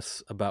care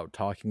less about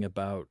talking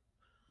about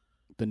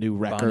the new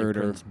record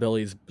or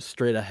Billy's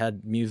straight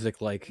ahead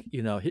music. Like,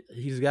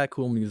 he's got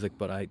cool music,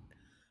 but I'd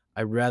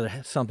rather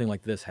have something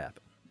like this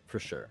happen for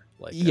sure.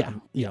 Like,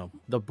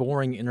 the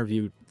boring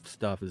interview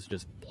stuff is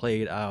just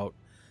played out,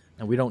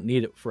 and we don't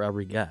need it for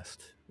every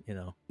guest.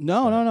 No.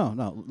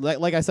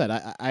 Like I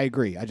said, I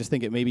agree. I just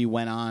think it maybe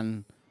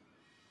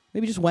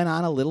just went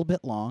on a little bit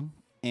long,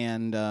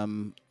 and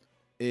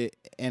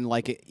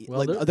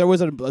there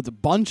was a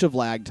bunch of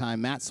lag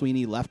time. Matt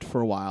Sweeney left for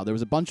a while. There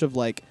was a bunch of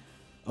like,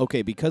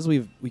 okay, because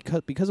we've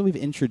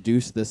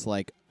introduced this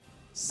like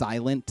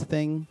silent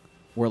thing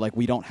where like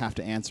we don't have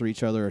to answer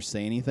each other or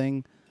say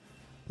anything.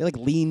 they like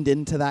leaned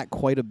into that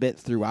quite a bit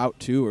throughout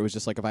too. Where it was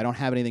just like, if I don't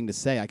have anything to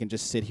say, I can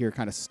just sit here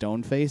kind of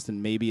stone faced,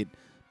 and maybe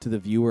to the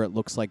viewer it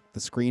looks like the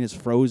screen is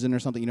frozen or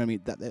something. You know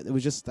what I mean?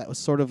 That was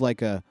sort of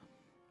like a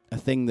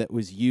thing that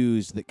was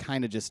used that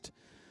kind of just.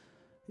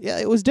 Yeah,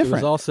 it was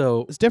different.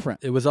 It was different.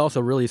 It was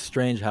also really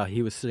strange how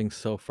he was sitting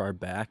so far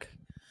back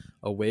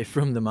away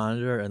from the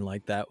monitor, and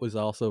like that was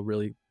also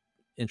really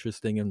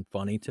interesting and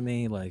funny to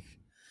me. Like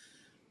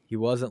he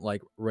wasn't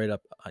like right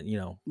up,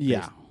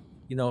 Yeah.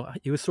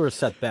 He was sort of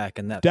set back,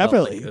 and that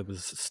Definitely. felt like it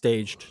was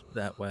staged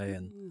that way.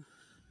 And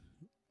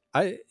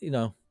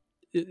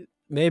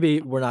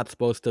maybe we're not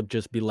supposed to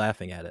just be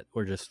laughing at it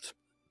or just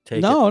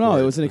take No,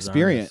 it was an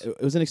experience. honest.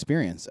 It was an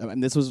experience. I mean,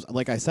 this was,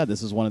 like I said,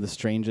 this was one of the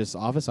strangest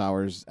Office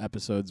Hours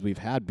episodes we've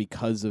had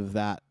because of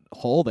that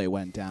hole they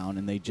went down,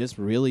 and they just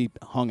really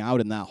hung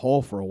out in that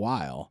hole for a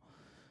while.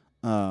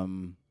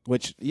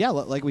 Which, yeah,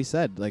 like we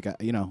said, like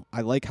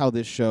I like how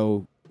this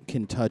show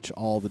can touch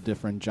all the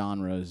different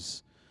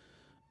genres.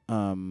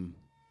 And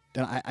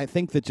I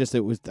think that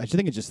I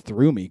think it just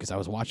threw me because I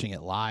was watching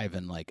it live,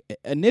 and like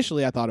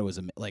initially I thought it was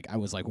like I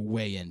was like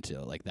way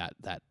into like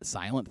that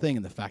silent thing,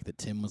 and the fact that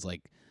Tim was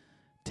like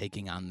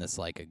taking on this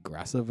like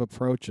aggressive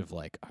approach of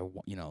like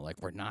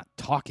like we're not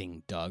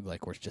talking, Doug,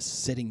 like we're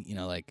just sitting,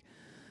 like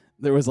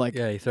there was like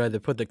he tried to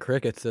put the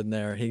crickets in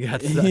there. He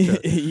got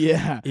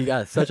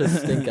such a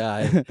stink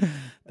eye.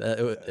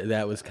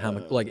 That was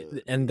comic. Like,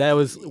 and that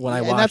was when I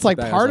watched. And that's like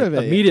part of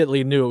it.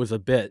 Immediately knew it was a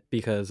bit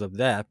because of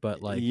that,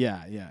 but like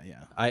yeah.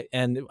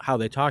 And how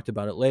they talked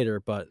about it later,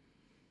 but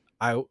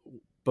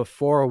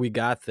before we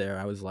got there,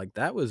 I was like,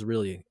 that was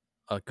really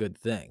a good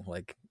thing.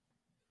 Like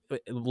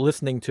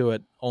listening to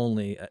it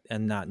only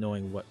and not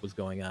knowing what was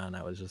going on,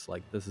 I was just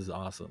like, this is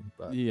awesome.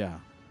 But yeah.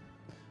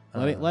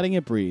 Letting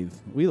it breathe.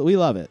 We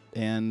love it.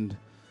 And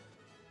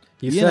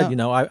he said,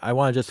 I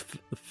want to just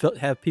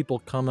have people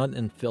come in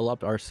and fill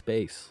up our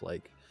space.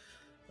 Like,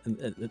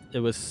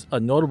 it was a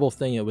notable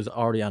thing. It was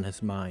already on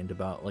his mind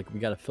about like, we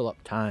got to fill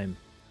up time,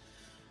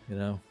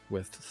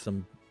 with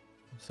some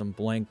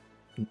blank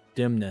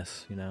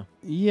dimness,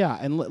 Yeah.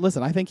 And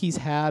listen, I think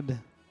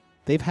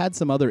they've had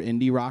some other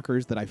indie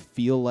rockers that I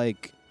feel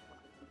like,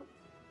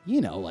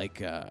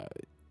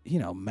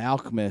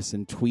 Malcolmus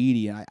and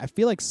Tweedy. And I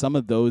feel like some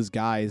of those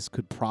guys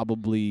could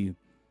probably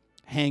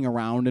hang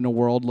around in a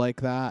world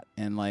like that.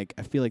 And like,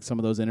 I feel like some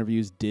of those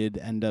interviews did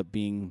end up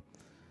being,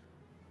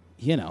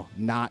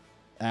 not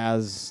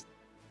as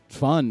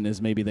fun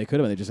as maybe they could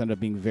have been. They just ended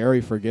up being very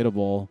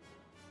forgettable,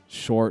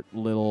 short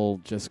little,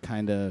 just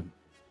kind of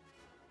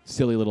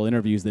silly little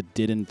interviews that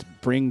didn't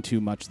bring too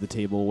much to the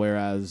table.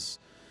 Whereas,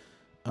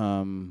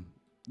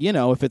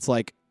 if it's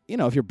like,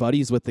 if you're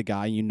buddies with the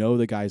guy,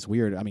 the guy's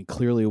weird. I mean,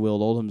 clearly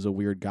Will Oldham's a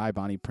weird guy.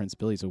 Bonnie Prince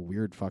Billy's a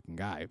weird fucking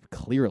guy,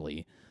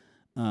 clearly.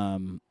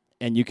 And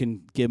you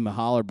can give him a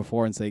holler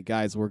before and say,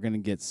 guys, we're going to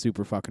get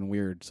super fucking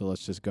weird, so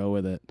let's just go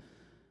with it.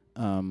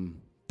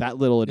 That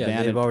little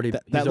advantage. They've already,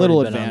 that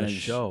little been advantage. On the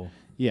show.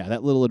 Yeah,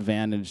 that little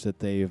advantage that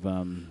they've.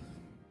 I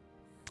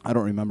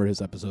don't remember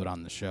his episode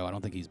on the show. I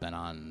don't think he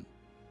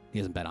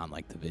hasn't been on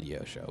like the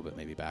video show, but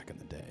maybe back in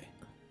the day.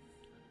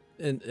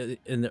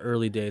 In the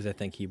early days, I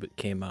think he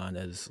came on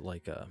as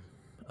like a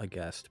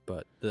guest,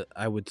 but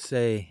I would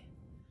say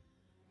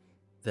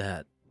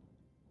that,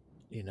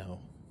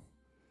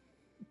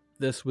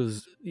 this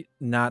was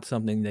not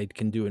something they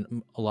can do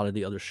in a lot of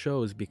the other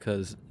shows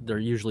because they're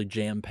usually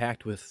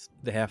jam-packed with,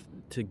 they have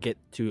to get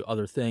to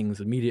other things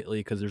immediately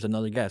because there's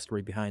another guest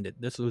right behind it.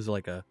 This was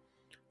like a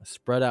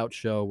spread out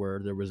show where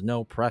there was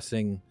no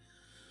pressing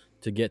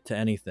to get to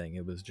anything.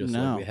 It was just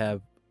like we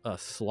have a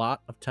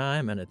slot of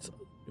time and it's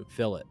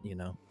fill it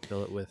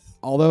with.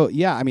 Although,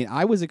 yeah, I mean,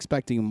 I was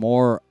expecting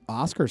more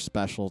Oscar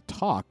special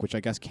talk, which I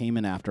guess came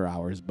in after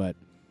hours, but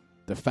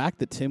the fact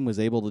that Tim was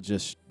able to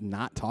just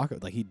not talk,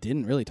 like he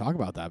didn't really talk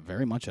about that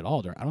very much at all.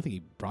 I don't think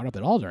he brought up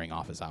at all during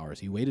office hours.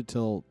 He waited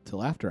till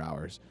after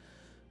hours,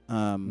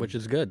 which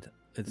is good.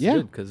 It's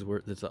good because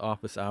it's an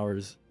office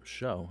hours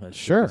show.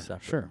 Sure.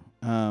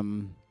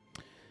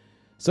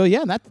 So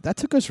yeah, that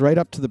took us right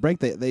up to the break.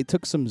 They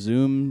took some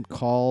Zoom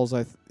calls,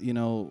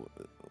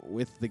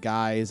 with the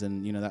guys,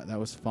 and that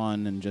was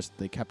fun, and just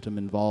they kept him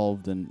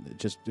involved, and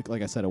just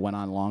like I said, it went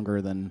on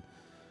longer than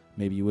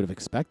maybe you would have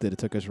expected. It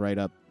took us right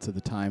up to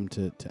the time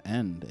to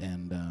end,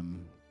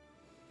 and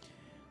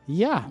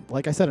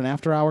like I said, in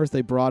after hours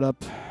they brought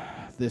up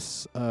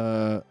this.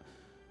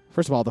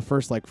 First of all, the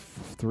first like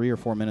 3 or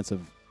 4 minutes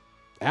of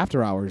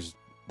after hours,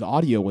 the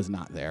audio was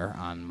not there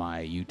on my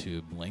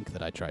YouTube link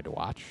that I tried to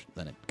watch.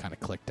 Then it kind of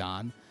clicked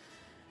on.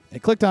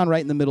 It clicked on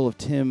right in the middle of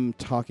Tim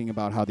talking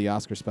about how the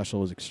Oscar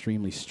special was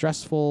extremely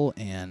stressful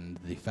and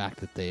the fact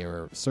that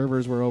their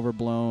servers were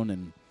overblown,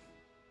 and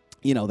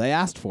they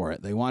asked for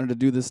it. They wanted to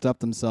do this stuff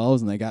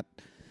themselves, and they got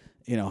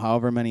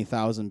however many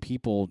thousand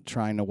people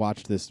trying to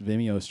watch this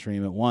Vimeo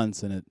stream at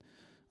once, and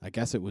I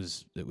guess it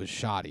was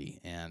shoddy,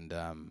 and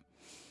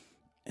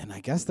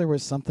I guess there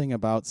was something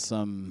about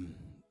some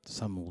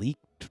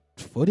leaked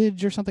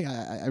footage or something.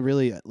 I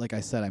really, like I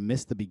said, I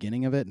missed the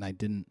beginning of it, and I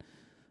didn't.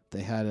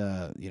 They had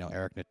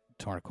Eric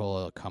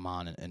Tornicola come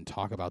on and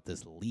talk about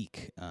this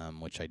leak,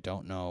 which I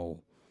don't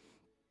know.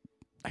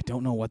 I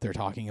don't know what they're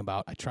talking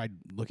about. I tried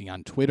looking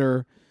on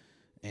Twitter,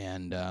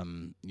 and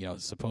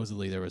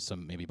supposedly there was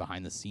some maybe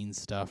behind the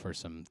scenes stuff or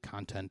some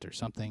content or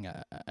something.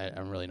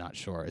 I'm really not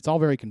sure. It's all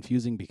very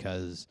confusing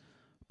because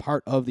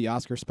part of the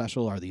Oscar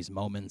special are these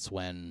moments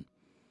when,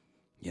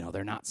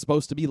 they're not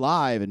supposed to be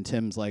live, and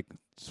Tim's like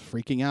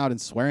freaking out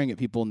and swearing at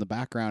people in the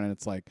background, and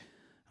it's like,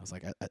 I was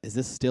like, is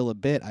this still a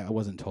bit? I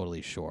wasn't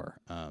totally sure.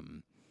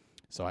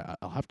 So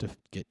I'll have to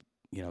get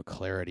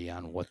clarity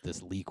on what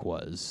this leak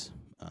was.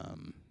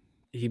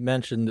 He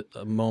mentioned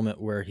a moment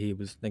where he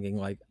was thinking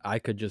like, I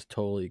could just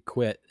totally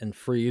quit and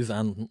freeze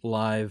on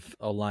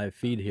a live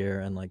feed here,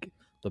 and like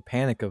the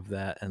panic of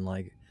that, and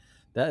like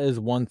that is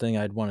one thing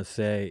I'd want to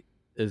say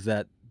is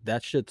that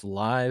shit's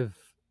live,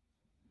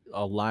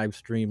 a live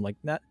stream, like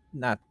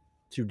not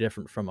too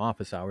different from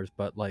office hours,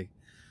 but like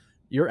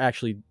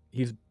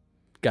he's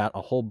got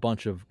a whole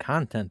bunch of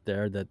content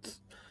there that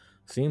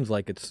seems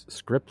like it's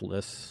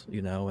scriptless,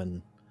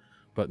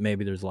 but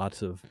maybe there's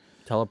lots of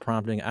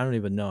teleprompting. I don't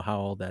even know how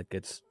all that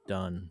gets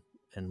done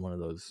in one of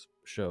those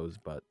shows,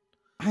 but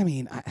I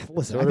mean,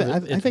 listen, I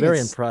think very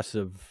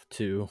impressive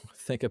to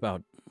think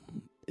about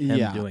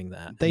him doing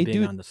that, they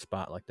being do, on the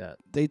spot like that.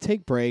 They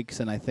take breaks,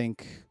 and I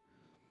think,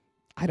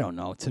 I don't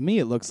know. To me,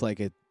 it looks like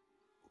it.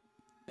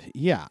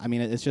 Yeah, I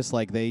mean, it's just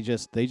like they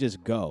just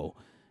go,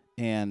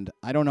 and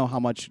I don't know how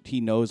much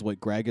he knows what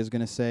Greg is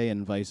going to say,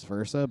 and vice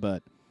versa.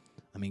 But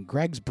I mean,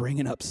 Greg's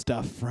bringing up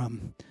stuff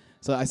from.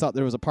 So I saw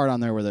there was a part on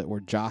there where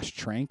Josh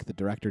Trank, the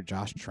director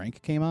Josh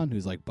Trank, came on,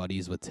 who's like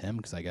buddies with Tim,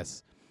 because I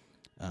guess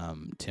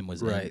Tim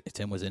was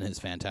in his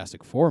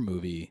Fantastic Four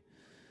movie.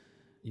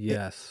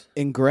 Yes,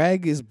 and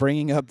Greg is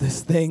bringing up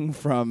this thing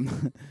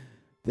from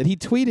that he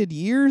tweeted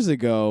years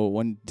ago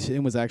when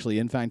Tim was actually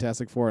in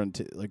Fantastic Four,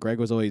 and like Greg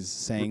was always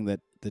saying that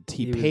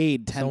he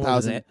paid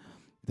 $10,000,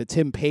 that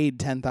Tim paid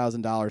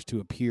 $10,000 to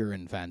appear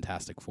in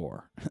Fantastic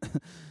Four,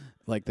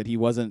 like that he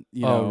wasn't.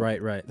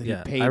 Right.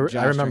 Yeah, I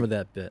remember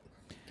that bit.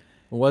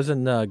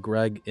 Wasn't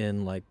Greg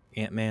in like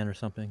Ant-Man or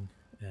something?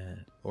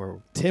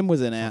 Or Tim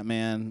was in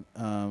Ant-Man.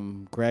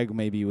 Greg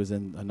maybe was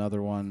in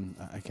another one.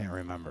 I can't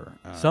remember.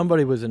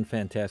 Somebody was in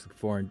Fantastic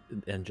Four,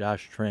 and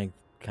Josh Trank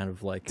kind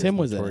of like Tim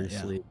was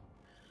notoriously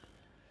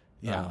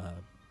in it,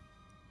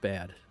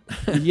 bad.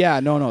 Yeah,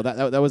 no,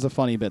 that was a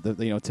funny bit. That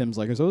Tim's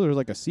like, so there's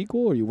like a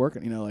sequel? Are you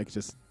working? Like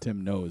just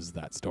Tim knows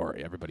that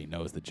story. Everybody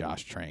knows the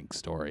Josh Trank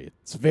story.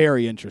 It's a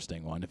very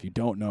interesting one. If you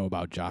don't know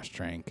about Josh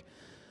Trank.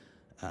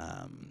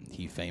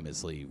 He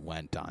famously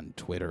went on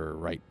Twitter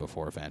right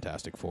before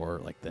Fantastic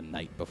Four, like the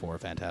night before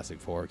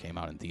Fantastic Four came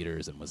out in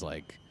theaters, and was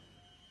like,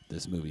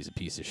 this movie's a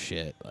piece of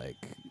shit. Like,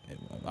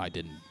 I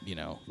didn't,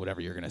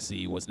 whatever you're going to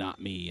see was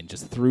not me, and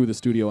just threw the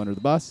studio under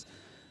the bus,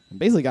 and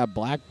basically got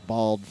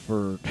blackballed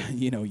for,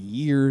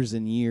 years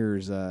and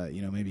years,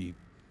 maybe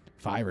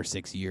 5 or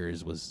 6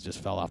 years,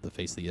 fell off the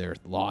face of the earth,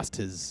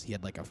 he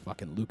had like a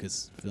fucking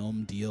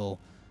Lucasfilm deal.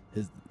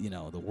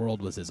 The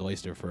world was his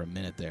oyster for a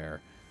minute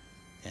there.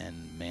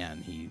 And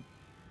man, he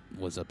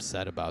was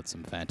upset about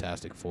some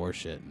Fantastic Four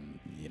shit, and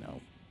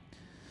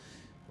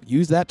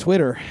used that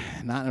Twitter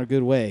not in a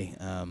good way.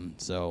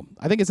 So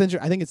I think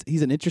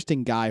he's an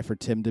interesting guy for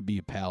Tim to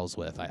be pals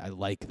with. I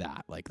like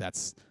that. Like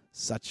that's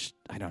such,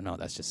 I don't know,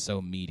 that's just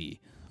so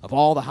meaty. Of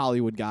all the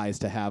Hollywood guys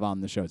to have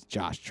on the show, it's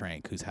Josh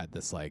Trank, who's had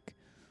this like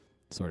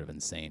sort of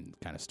insane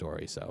kind of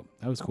story. So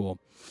that was cool.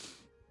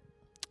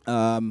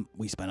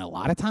 We spent a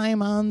lot of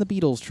time on the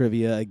Beatles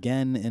trivia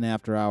again in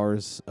After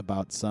Hours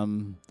about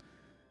some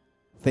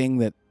thing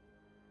that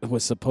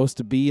was supposed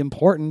to be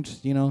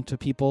important, to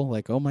people.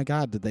 Like, oh my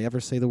God, did they ever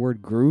say the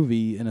word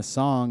groovy in a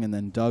song? And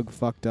then Doug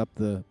fucked up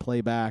the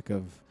playback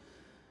of,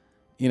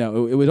 it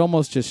would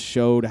almost just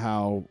showed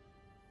how,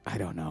 I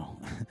don't know.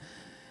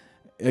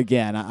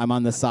 Again, I'm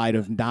on the side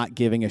of not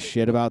giving a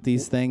shit about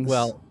these things.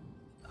 Well,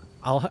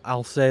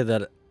 I'll say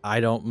that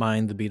I don't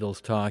mind the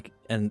Beatles talk,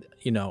 and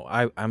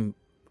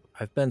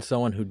I've been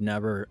someone who'd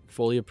never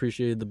fully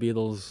appreciated the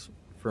Beatles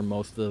for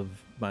most of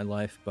my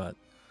life, but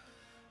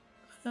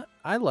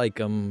I like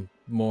them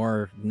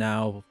more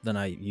now than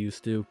I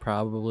used to,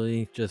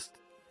 probably just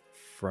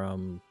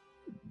from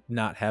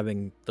not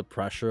having the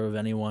pressure of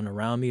anyone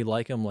around me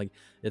like them. Like,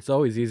 it's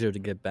always easier to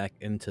get back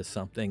into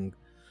something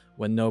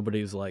when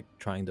nobody's like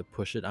trying to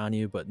push it on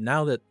you. But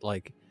now that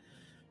like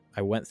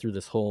I went through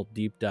this whole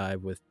deep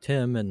dive with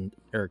Tim and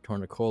Eric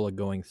Tornicola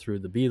going through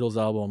the Beatles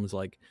albums,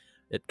 like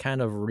it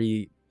kind of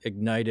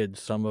reignited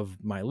some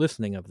of my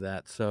listening of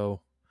that.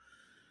 So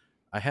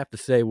I have to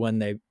say, when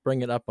they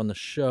bring it up on the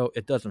show,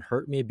 it doesn't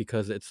hurt me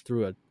because it's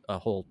through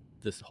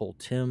this whole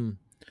Tim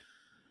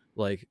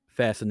like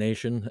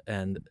fascination,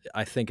 and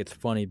I think it's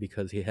funny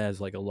because he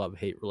has like a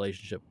love-hate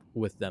relationship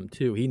with them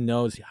too. He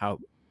knows how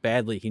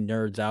badly he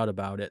nerds out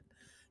about it,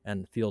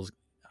 and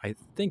I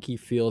think he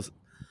feels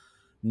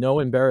no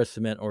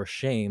embarrassment or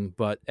shame,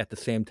 but at the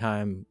same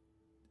time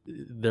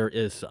there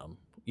is some,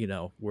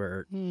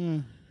 where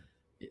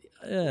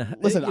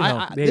listen,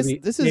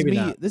 this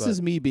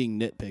is me being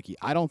nitpicky.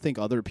 I don't think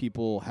other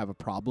people have a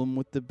problem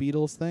with the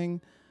Beatles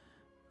thing.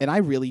 And I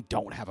really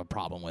don't have a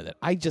problem with it.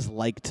 I just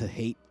like to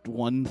hate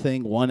one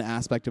thing, one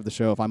aspect of the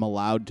show. If I'm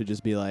allowed to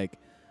just be like,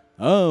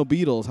 oh,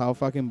 Beatles, how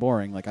fucking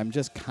boring. Like, I'm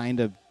just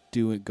kind of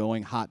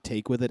going hot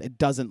take with it. It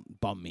doesn't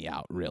bum me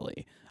out,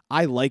 really.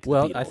 I like the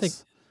Beatles. I think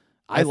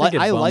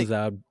it bums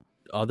out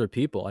other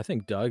people. I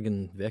think Doug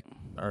and Vic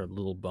are a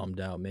little bummed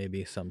out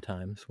maybe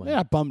sometimes. When, they're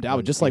not bummed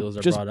out, just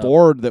Beatles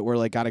bored that we're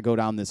like got to go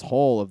down this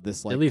hole of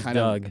this like at least kind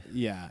Doug. of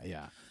yeah.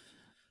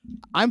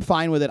 I'm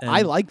fine with it. And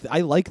I like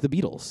the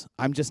Beatles.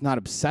 I'm just not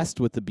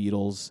obsessed with the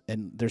Beatles,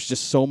 and there's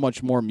just so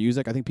much more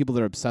music. I think people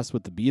that are obsessed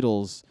with the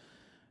Beatles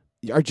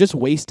are just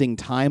wasting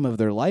time of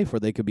their life where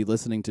they could be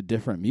listening to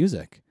different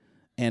music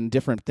and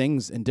different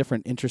things and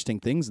different interesting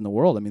things in the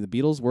world. I mean,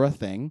 the Beatles were a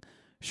thing.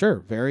 Sure,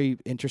 very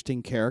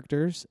interesting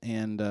characters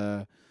and,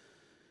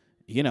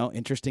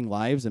 interesting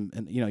lives.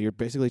 And you're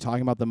basically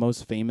talking about the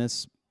most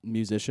famous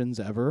musicians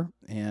ever.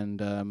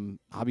 And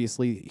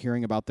obviously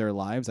hearing about their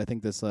lives, I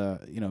think this,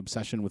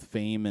 obsession with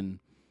fame and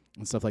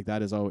stuff like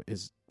that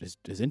is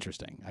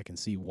interesting. I can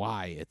see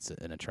why it's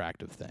an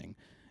attractive thing.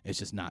 It's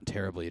just not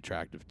terribly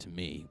attractive to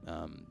me,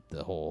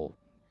 the whole,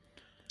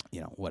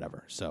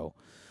 whatever. So...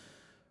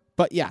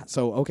 But yeah,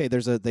 so okay,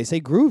 they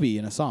say groovy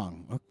in a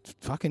song. Oh,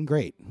 fucking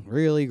great.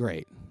 Really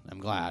great. I'm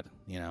glad,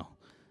 And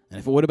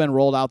if it would have been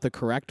rolled out the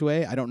correct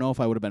way, I don't know if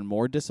I would have been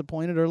more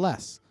disappointed or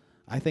less.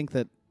 I think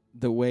that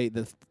the way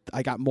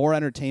I got more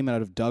entertainment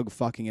out of Doug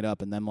fucking it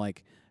up and them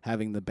like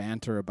having the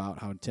banter about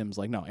how Tim's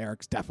like, no,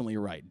 Eric's definitely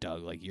right,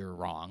 Doug, like you're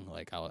wrong.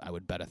 Like I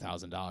would bet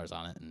 $1,000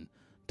 on it, and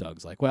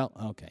Doug's like, well,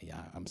 okay,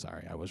 yeah, I'm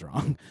sorry, I was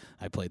wrong.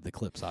 I played the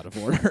clips out of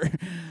order.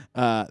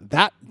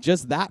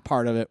 That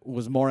part of it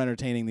was more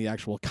entertaining the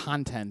actual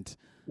content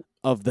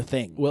of the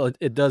thing. Well,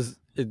 it does.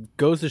 It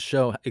goes to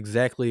show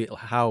exactly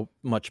how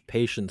much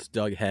patience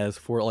Doug has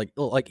for like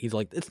he's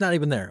like, it's not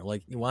even there.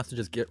 Like he wants to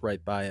just get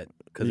right by it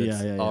because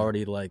it's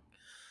already like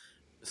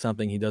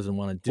something he doesn't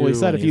want to do. Well, he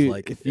said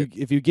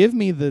if you give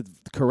me the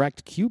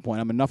correct cue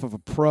point, I'm enough of a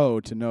pro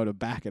to know to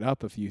back it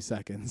up a few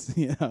seconds.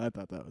 Yeah, I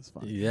thought that was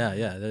fun. Yeah.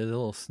 There's a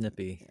little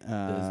snippy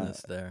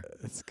business there.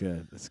 It's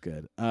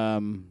good.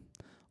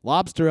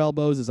 Lobster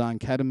Elbows is on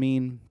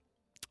ketamine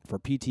for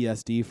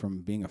PTSD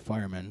from being a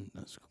fireman.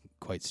 That's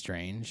quite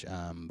strange,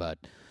 but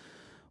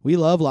we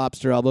love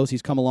Lobster Elbows.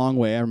 He's come a long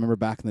way. I remember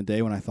back in the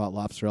day when I thought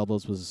Lobster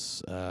Elbows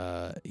was,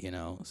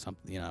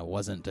 something. I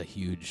wasn't a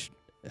huge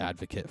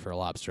advocate for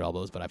Lobster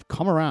Elbows, but I've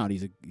come around.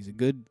 He's a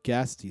good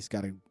guest. He's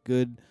got a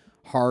good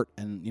heart,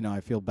 and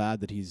I feel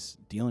bad that he's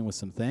dealing with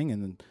something.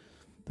 And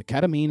the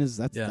ketamine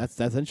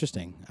that's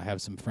interesting. I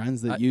have some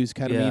friends that use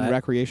ketamine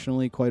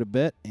recreationally quite a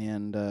bit,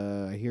 and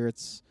I hear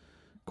it's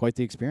quite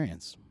the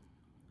experience.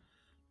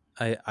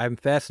 I'm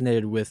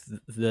fascinated with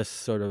this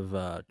sort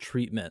of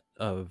treatment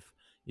of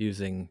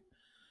using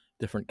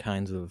different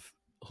kinds of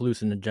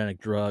hallucinogenic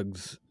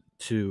drugs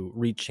to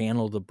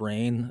rechannel the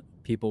brain.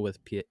 People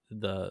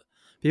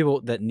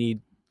that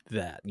need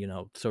that,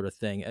 sort of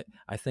thing.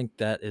 I think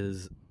that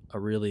is a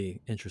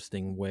really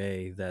interesting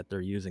way that they're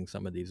using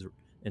some of these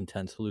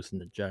intense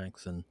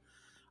hallucinogenics, and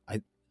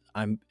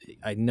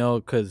I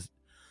know because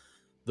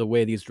the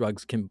way these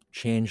drugs can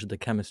change the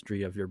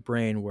chemistry of your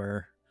brain,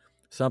 where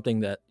something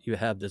that you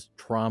have this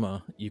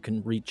trauma, you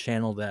can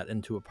rechannel that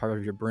into a part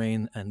of your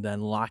brain and then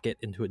lock it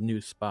into a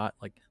new spot.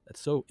 Like that's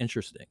so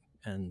interesting,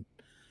 and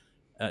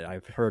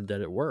I've heard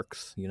that it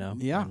works.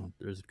 Yeah, and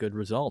there's good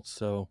results.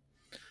 So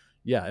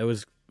yeah, it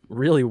was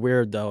really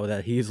weird though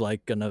that he's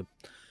like gonna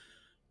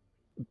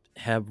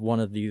have one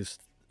of these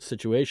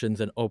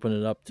situations and open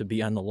it up to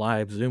be on the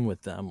live Zoom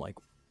with them. Like,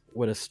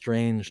 what a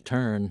strange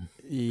turn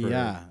for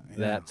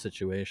that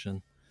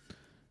situation.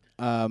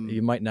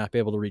 You might not be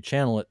able to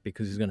rechannel it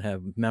because he's going to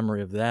have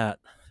memory of that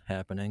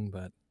happening,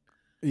 but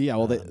yeah,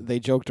 well, they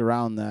joked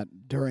around that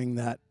during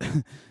the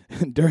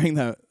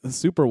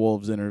Super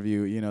Wolves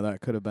interview,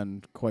 that could have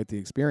been quite the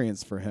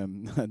experience for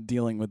him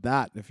dealing with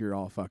that if you're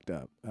all fucked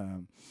up.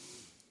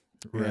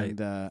 Right.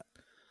 And,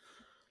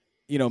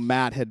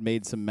 Matt had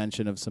made some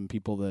mention of some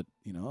people that,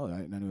 I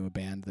knew a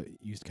band that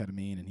used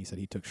ketamine, and he said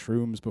he took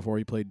shrooms before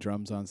he played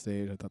drums on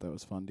stage. I thought that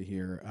was fun to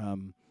hear.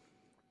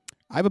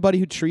 I have a buddy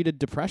who treated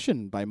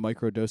depression by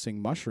microdosing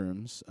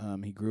mushrooms.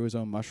 He grew his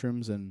own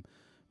mushrooms and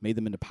made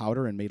them into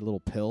powder and made little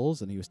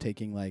pills, and he was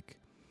taking like,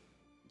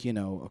 maybe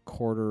a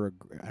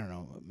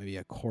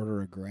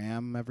quarter a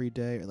gram every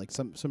day, or like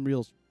some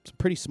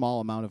pretty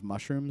small amount of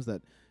mushrooms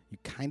that you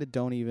kind of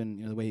don't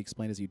even, the way he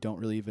explained it is you don't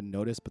really even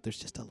notice, but there's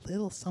just a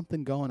little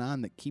something going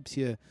on that keeps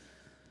you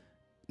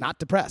not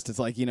depressed. It's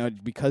like,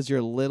 because you're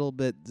a little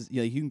bit,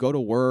 you can go to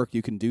work,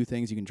 you can do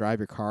things, you can drive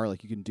your car,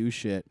 like you can do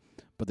shit,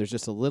 but there's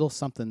just a little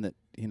something that,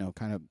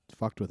 kind of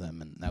fucked with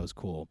him, and that was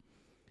cool.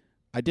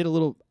 I did a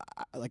little,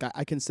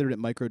 I considered it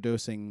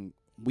microdosing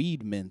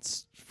weed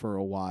mints for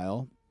a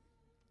while,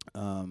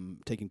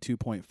 taking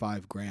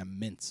 2.5 gram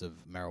mints of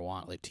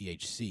marijuana, like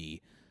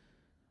THC.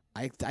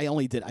 I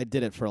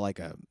did it for like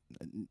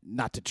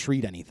not to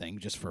treat anything,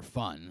 just for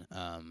fun,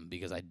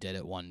 because I did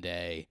it one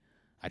day.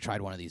 I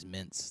tried one of these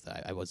mints.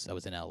 I was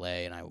in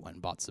LA, and I went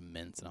and bought some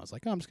mints, and I was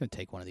like, I'm just going to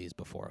take one of these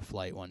before a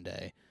flight one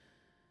day.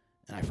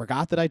 and I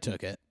forgot that I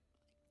took it.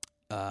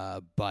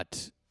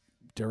 But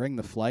during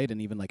the flight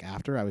and even like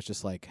after, I was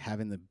just like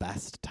having the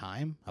best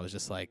time. I was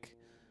just like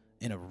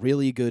in a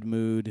really good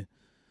mood.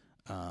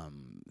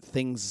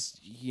 Things,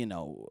 I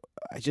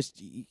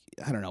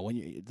don't know, when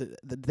you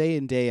the day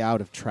in day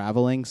out of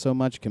traveling so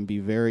much can be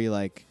very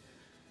like,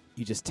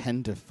 you just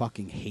tend to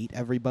fucking hate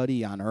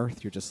everybody on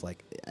earth. You're just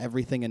like,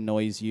 everything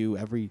annoys you.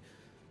 Every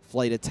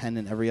flight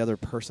attendant, every other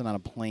person on a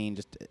plane,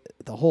 just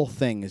the whole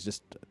thing is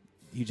just,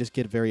 you just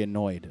get very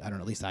annoyed. I don't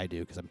know, at least I do,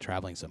 because I'm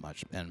traveling so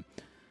much. And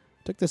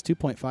took this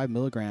 2.5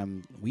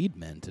 milligram weed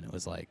mint, and it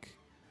was like,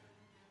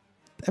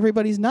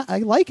 everybody's not, I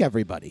like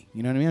everybody.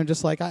 You know what I mean? I'm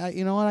just like,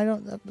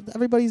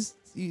 everybody's,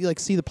 you like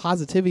see the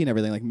positivity and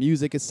everything. Like,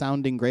 music is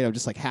sounding great. I'm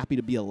just like happy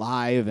to be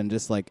alive, and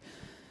just like,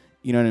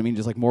 you know what I mean?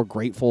 Just like more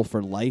grateful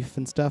for life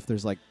and stuff.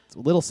 There's like a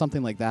little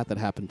something like that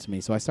happened to me.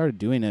 So I started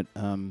doing it,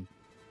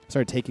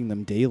 started taking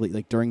them daily,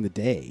 like during the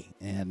day,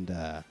 and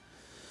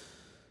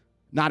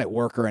not at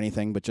work or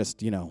anything, but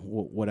just,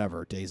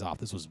 whatever, days off.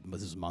 This was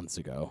months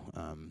ago.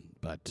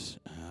 But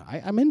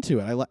I'm into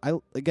it. I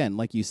again,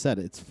 like you said,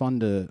 it's fun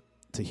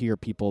to hear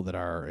people that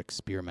are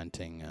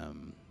experimenting,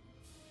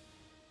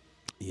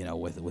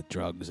 with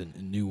drugs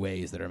and new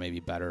ways that are maybe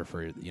better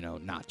for,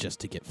 not just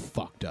to get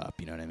fucked up.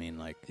 You know what I mean?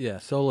 Like, yeah,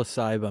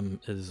 psilocybin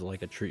is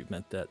like a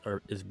treatment that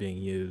is being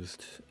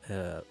used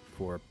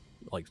for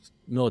like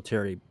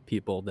military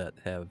people that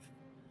have,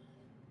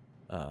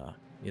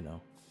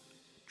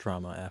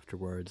 trauma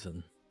afterwards,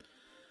 and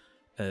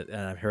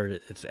I've heard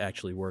it's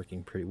actually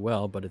working pretty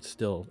well, but it's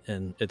still,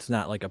 and it's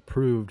not like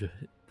approved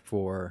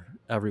for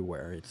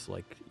everywhere. It's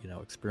like,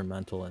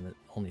 experimental, and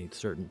only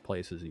certain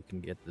places you can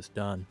get this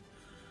done.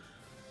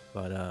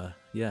 But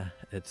yeah,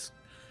 it's,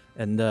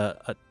 and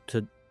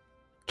to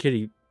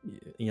Kitty,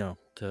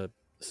 to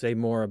say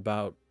more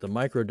about the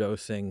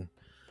microdosing,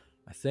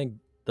 I think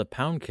the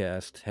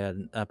Poundcast had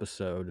an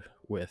episode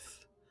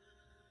with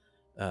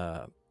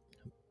the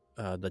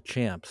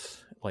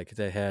Champs. Like,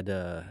 they had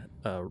a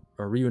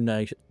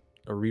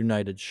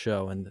reunited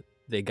show, and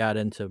they got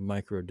into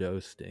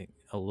microdosing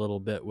a little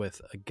bit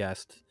with a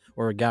guest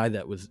or a guy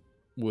that was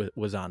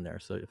on there.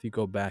 So if you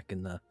go back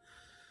in the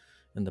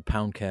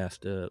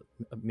Poundcast,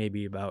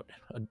 maybe about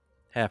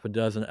half a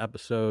dozen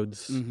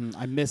episodes,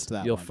 I missed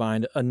that. You'll one.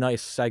 find a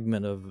nice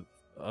segment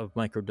of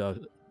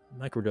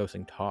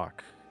microdosing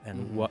talk,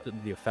 and what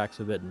the effects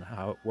of it and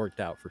how it worked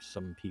out for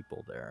some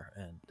people there.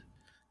 And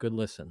good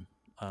listen.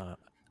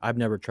 I've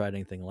never tried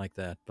anything like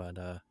that, but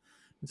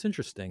it's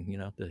interesting,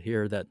 to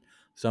hear that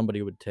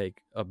somebody would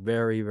take a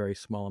very, very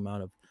small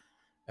amount of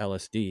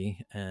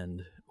LSD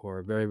or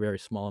a very, very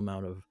small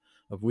amount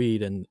of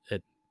weed, and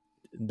it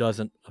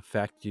doesn't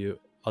affect you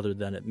other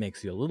than it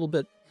makes you a little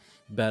bit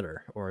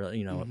better, or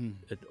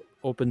it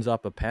opens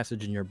up a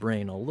passage in your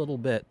brain a little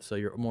bit, so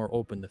you're more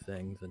open to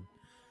things. And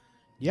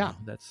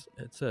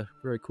it's a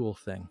very cool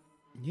thing.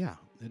 Yeah,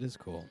 it is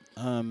cool.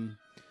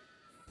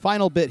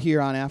 Final bit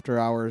here on After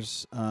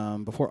Hours,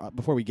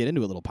 before we get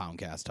into a little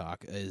Poundcast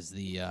talk, is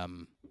the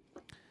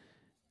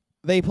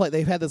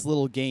they've had this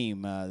little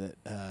game that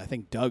I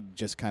think Doug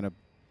just kind of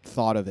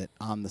thought of it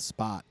on the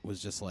spot. Was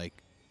just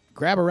like,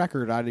 grab a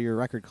record out of your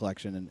record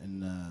collection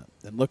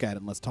and look at it,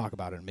 and let's talk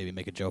about it, and maybe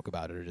make a joke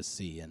about it, or just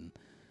see. And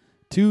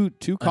two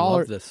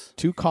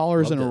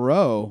callers in a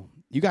row.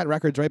 You got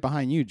records right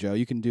behind you, Joe.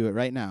 You can do it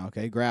right now.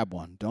 Okay, grab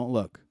one. Don't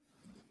look.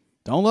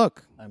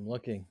 I'm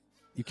looking.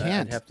 You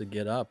can't. I'd have to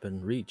get up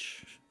and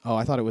reach. Oh,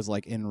 I thought it was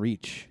like in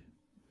reach.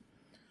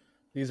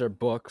 These are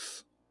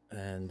books,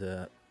 and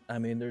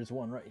there's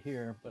one right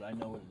here, but I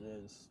know what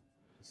it is.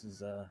 This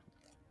is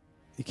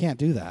You can't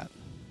do that.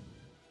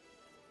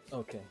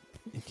 Okay.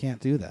 You can't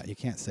do that. You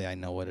can't say I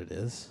know what it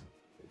is.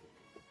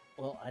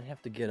 Well, I'd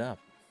have to get up.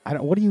 I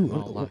don't. What do you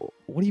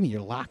mean?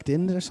 You're locked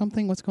in or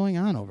something? What's going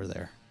on over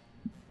there?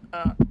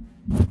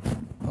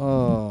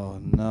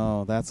 Oh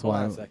no, that's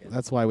why.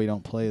 That's why we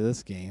don't play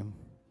this game.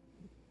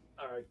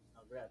 All right,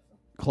 I'll grab some.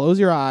 Close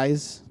your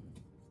eyes.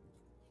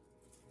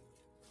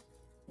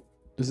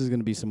 This is going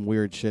to be some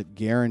weird shit,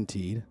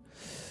 guaranteed.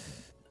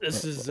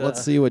 This is.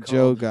 Let's see what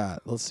Joe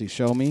got. Let's see.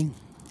 Show me.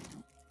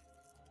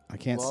 I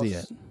can't see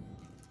it.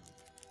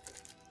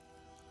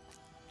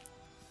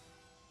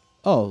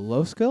 Oh,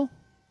 low skill?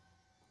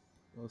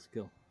 Low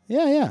skill.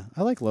 Yeah.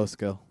 I like low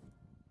skill.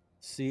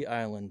 Sea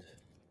Island.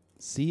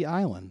 Sea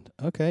Island.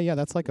 Okay, yeah,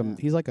 that's like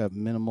he's like a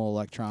minimal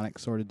electronic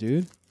sort of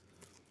dude.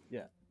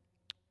 Yeah.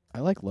 I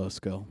like low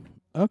skill.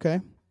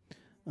 Okay.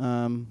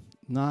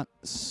 Not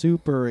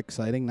super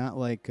exciting, not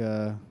like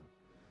I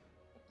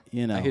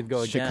could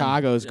go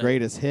Chicago's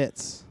greatest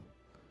hits.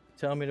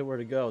 Tell me where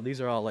to go. These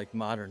are all like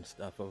modern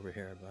stuff over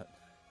here, but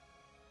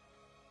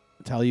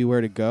tell you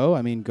where to go?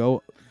 I mean,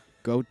 go.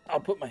 I'll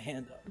put my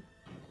hand up.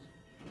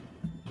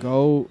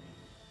 Go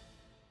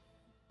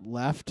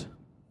left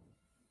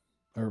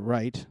or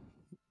right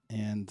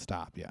and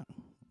stop. Yeah.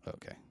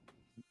 Okay.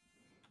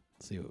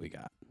 Let's see what we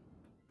got.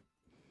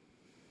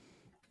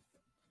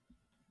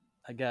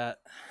 I got.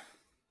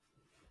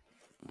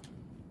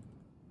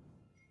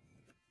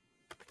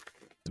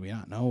 Do we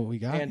not know what we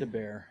got? Panda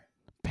Bear.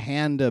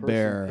 Panda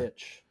Bear.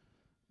 Pitch.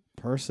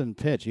 Person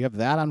Pitch. You have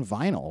that on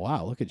vinyl.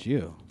 Wow, look at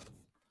you.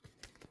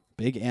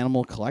 Big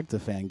Animal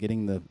Collective fan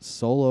getting the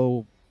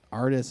solo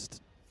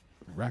artist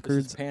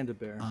records Panda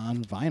Bear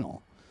on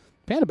vinyl.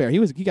 Panda Bear, he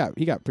got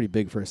pretty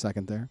big for a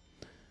second there.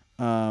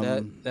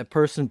 That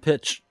Person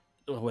Pitch,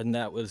 when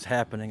that was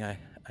happening, I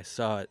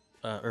saw it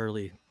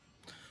early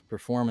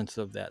performance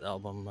of that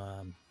album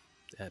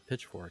at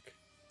Pitchfork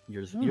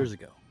years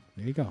ago.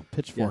 There you go,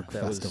 Pitchfork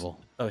Festival.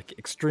 Was an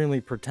extremely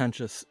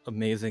pretentious,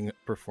 amazing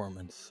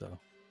performance. So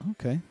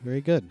okay,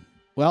 very good.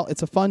 Well,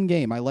 it's a fun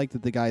game. I like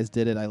that the guys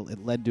did it.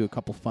 It led to a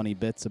couple funny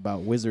bits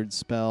about Wizard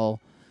Spell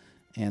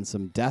and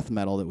some death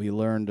metal that we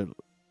learned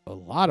a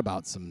lot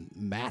about. Some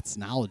Matt's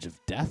knowledge of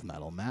death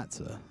metal.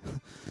 Matt's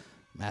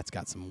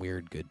got some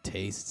weird, good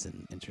tastes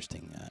and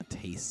interesting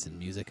tastes in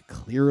music.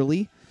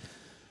 Clearly,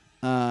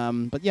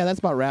 but yeah, that's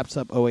about wraps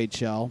up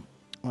OHL.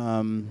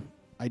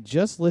 I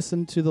just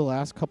listened to the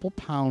last couple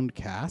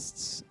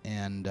Poundcasts,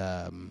 and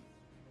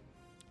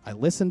I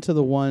listened to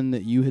the one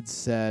that you had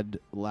said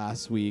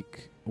last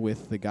week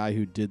with the guy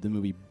who did the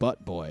movie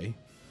Butt Boy,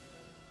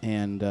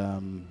 and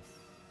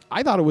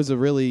I thought it was a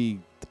really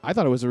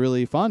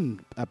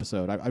fun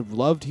episode. I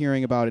loved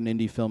hearing about an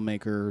indie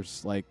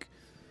filmmaker's like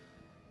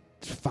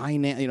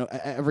finance,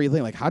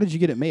 everything. Like, how did you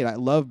get it made? I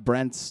love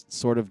Brent's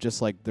sort of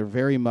just like, they're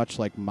very much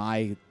like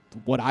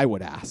what I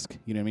would ask.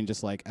 You know what I mean?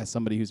 Just like as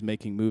somebody who's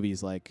making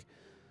movies, like,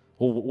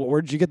 well,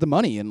 where did you get the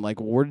money, and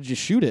like, where did you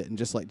shoot it, and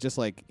just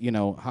like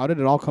how did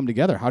it all come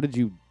together? How did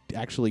you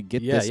actually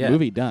get this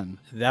movie done?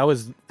 That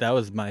was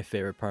my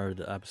favorite part of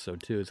the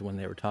episode too, is when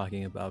they were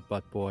talking about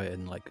Butt Boy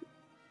and like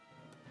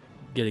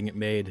getting it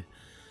made.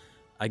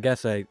 I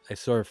guess I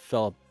sort of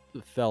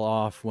fell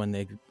off when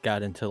they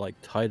got into like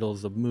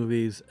titles of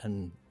movies,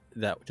 and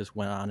that just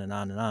went on and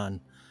on and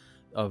on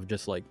of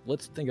just like,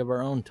 let's think of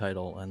our own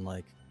title, and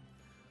like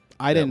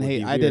I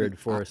didn't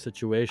for a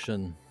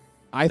situation.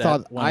 I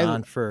thought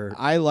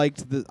I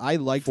liked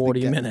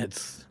 40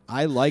 minutes.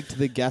 I liked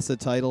the guess a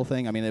title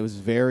thing. I mean, it was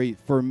very,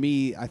 for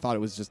me, I thought it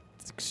was just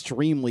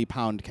extremely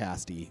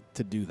Poundcasty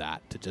to do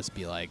that, to just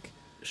be like,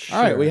 sure.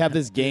 All right, we have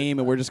this game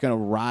and we're just going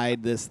to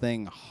ride this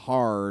thing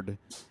hard.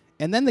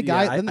 And then the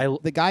guy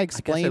the guy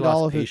explained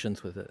all of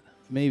patience with it.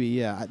 Maybe,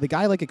 yeah. The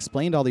guy like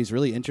explained all these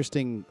really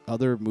interesting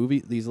other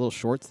these little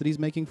shorts that he's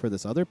making for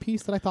this other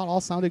piece that I thought all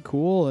sounded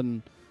cool,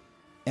 and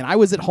I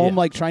was at home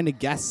like trying to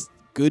guess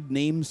good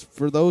names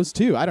for those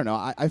too. I don't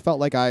know. I felt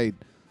like I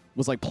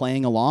was like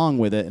playing along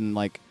with it, and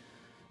like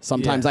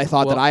sometimes I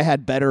thought that I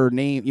had better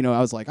name. I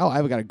was like, oh,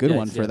 I've got a good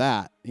one for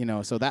that.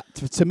 So that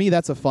to me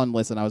that's a fun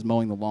listen. I was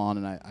mowing the lawn,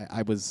 and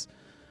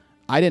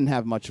I didn't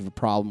have much of a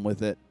problem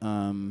with it.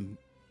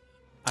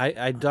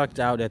 I ducked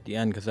out at the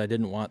end because I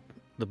didn't want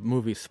the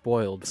movie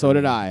spoiled. So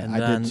did I.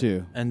 Did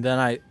too. And then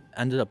I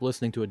ended up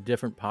listening to a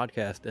different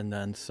podcast, and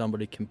then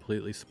somebody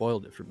completely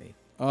spoiled it for me.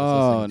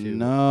 Oh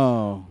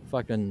no!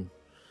 Fucking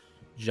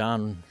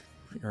John,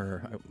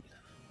 or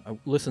I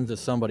listened to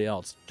somebody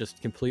else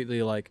just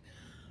completely like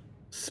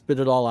spit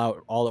it all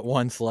out all at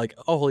once. Like,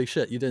 oh, holy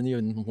shit, you didn't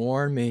even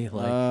warn me.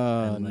 Like,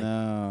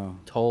 no!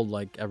 Told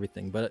like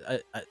everything,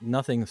 but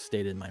nothing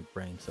stayed in my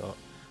brain. So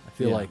I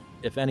feel like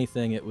if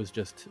anything, it was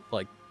just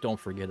like, don't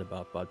forget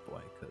about Butt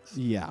Boy, because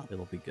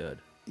it'll be good.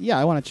 Yeah,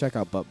 I want to check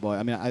out Butt Boy.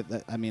 I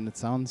mean, it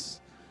sounds.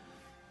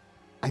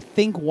 I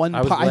think one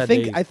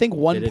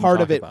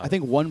part of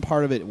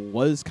it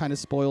was kind of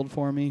spoiled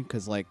for me,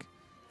 because like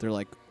they're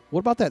like, what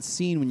about that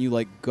scene when you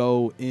like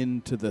go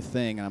into the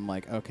thing, and I'm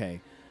like,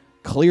 okay,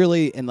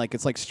 clearly, and like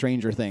it's like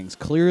Stranger Things.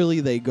 Clearly,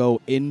 they go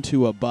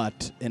into a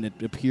butt, and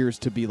it appears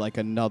to be like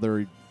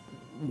another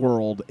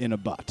world in a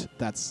butt.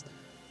 That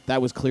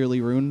was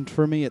clearly ruined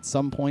for me at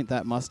some point.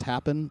 That must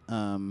happen.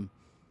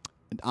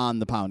 On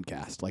the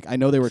Poundcast. Like, I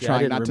know they were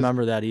trying not to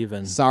remember that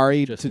even.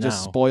 Sorry to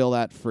just spoil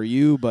that for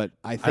you, but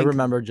I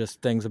remember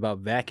just things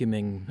about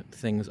vacuuming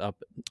things up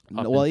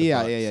well,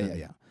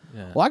 yeah.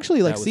 Well,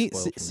 actually, like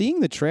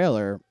seeing the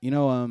trailer,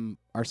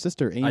 our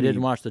sister Amy. I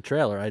didn't watch the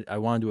trailer. I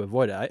wanted to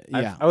avoid it.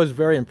 I was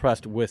very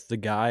impressed with the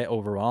guy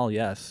overall.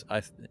 Yes,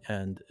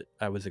 and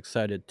I was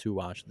excited to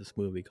watch this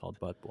movie called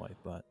Butt Boy.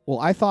 But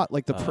I thought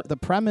like the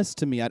premise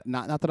to me,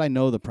 not that I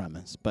know the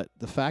premise, but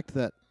the fact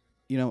that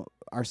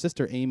our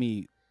sister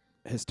Amy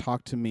has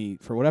talked to me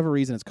for whatever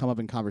reason. It's come up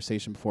in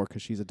conversation before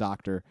because she's a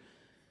doctor.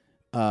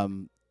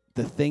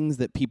 The things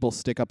that people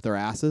stick up their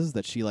asses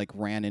that she like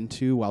ran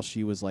into while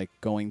she was like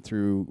going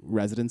through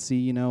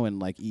residency,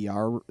 and like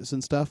ERs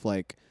and stuff.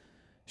 Like,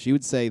 she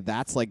would say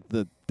that's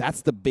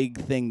the big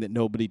thing that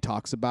nobody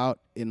talks about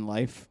in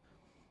life,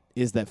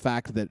 is that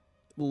fact that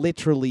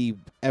literally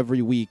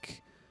every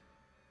week,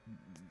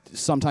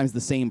 sometimes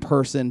the same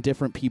person,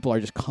 different people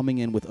are just coming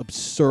in with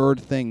absurd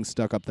things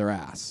stuck up their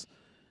ass.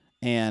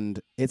 And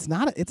it's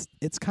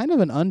kind of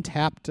an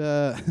untapped,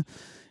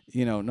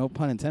 no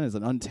pun intended, it's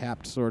an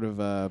untapped sort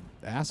of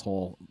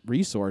asshole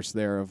resource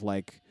there of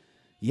like,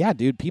 yeah,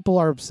 dude, people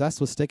are obsessed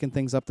with sticking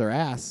things up their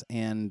ass,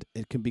 and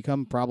it can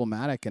become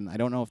problematic. And I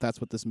don't know if that's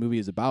what this movie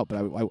is about,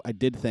 but I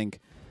did think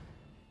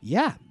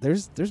yeah,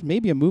 there's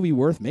maybe a movie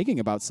worth making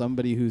about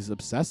somebody who's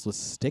obsessed with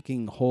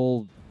sticking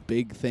whole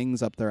big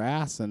things up their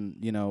ass and,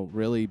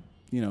 really,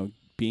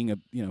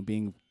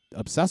 being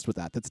obsessed with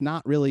that. That's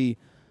not really,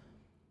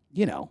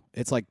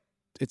 it's like,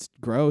 it's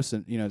gross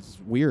and, it's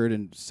weird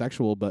and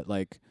sexual, but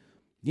like,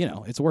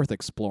 it's worth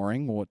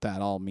exploring what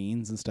that all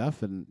means and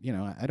stuff. And,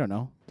 I don't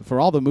know. For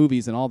all the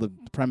movies and all the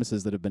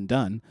premises that have been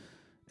done,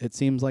 it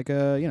seems like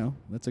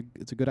it's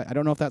a good, I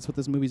don't know if that's what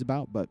this movie's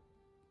about, but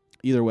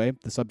either way,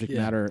 the subject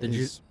matter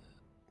is.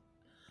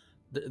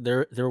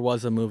 There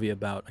was a movie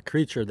about a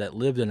creature that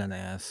lived in an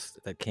ass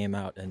that came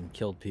out and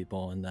killed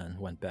people and then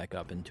went back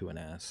up into an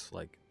ass.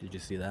 Like, did you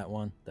see that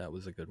one? That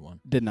was a good one.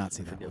 Did not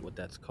see I that. forget what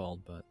that's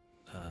called, but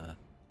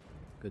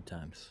good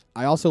times.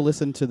 I also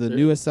listened to the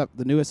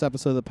newest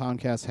episode of the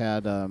podcast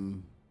had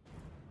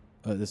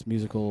this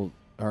musical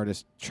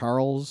artist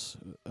Charles.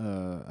 I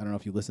don't know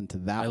if you listened to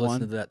that one. I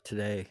listened to that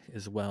today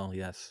as well.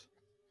 Yes.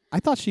 I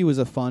thought she was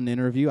a fun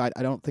interview. I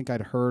don't think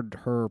I'd heard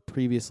her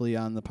previously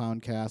on the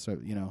podcast, or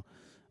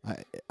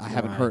I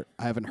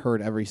haven't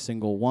heard every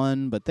single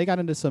one, but they got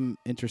into some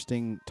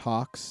interesting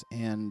talks,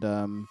 and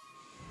I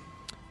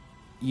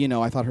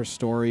thought her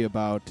story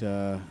about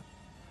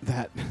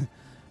that,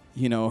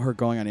 her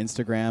going on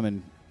Instagram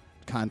and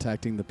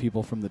contacting the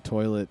people from the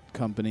toilet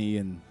company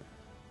and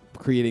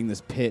creating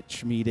this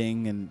pitch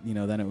meeting, and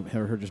then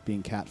her just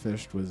being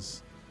catfished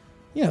was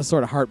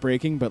sort of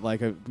heartbreaking, but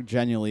like a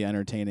genuinely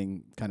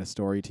entertaining kind of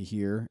story to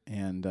hear.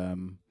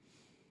 And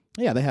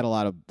yeah, they had a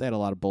lot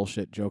of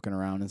bullshit joking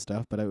around and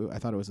stuff, but I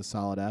thought it was a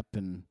solid ep.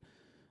 And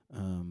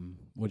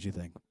what'd you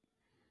think?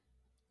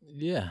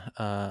 Yeah,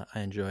 I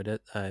enjoyed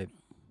it. I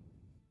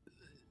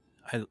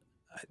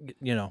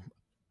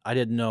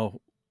didn't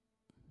know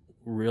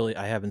really.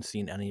 I haven't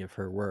seen any of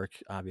her work,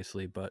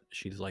 obviously, but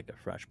she's like a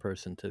fresh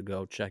person to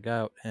go check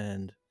out,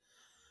 and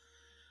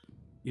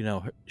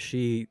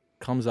she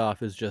comes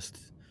off as just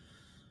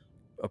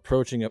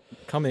coming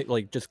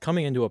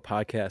into a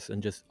podcast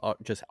and just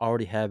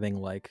already having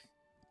like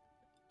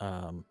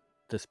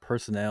this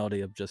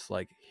personality of just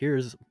like,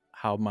 here's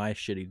how my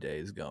shitty day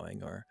is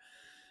going, or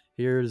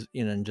here's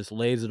and just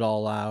lays it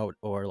all out,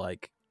 or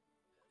like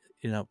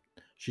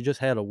she just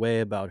had a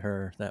way about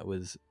her that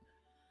was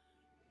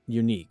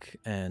unique,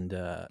 and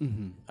I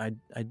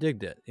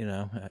digged it,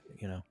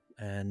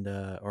 and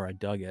or I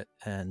dug it,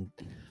 and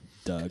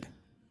Doug.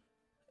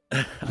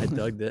 I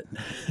dug it.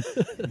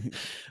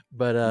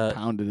 But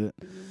pounded it.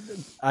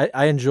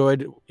 I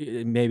enjoyed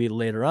maybe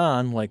later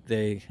on, like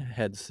they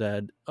had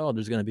said, oh,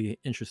 there's going to be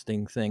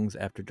interesting things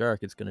after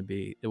dark.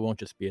 It won't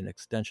just be an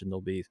extension.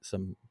 There'll be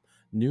some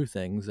new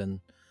things.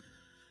 And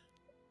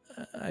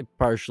I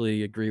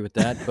partially agree with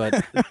that.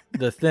 But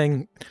the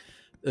thing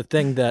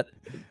that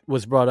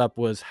was brought up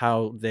was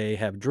how they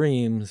have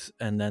dreams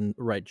and then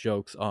write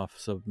jokes off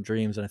some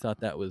dreams. And I thought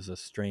that was a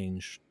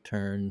strange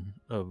turn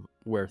of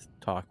where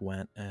talk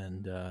went.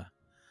 And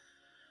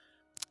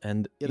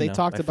they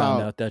talked I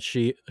found out that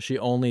she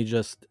only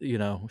just,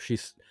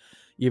 she's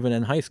even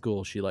in high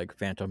school, she like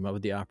Phantom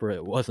of the Opera.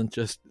 It wasn't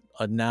just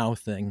a now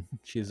thing.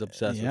 She's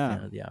obsessed with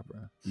Phantom of the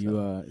Opera.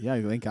 So.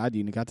 Thank God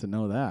you got to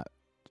know that.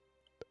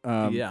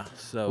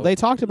 So they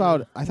talked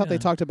about. I thought they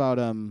talked about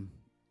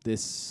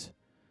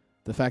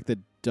the fact that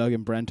Doug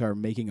and Brent are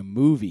making a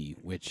movie,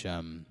 which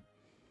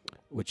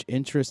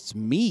interests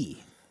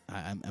me.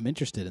 I'm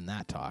interested in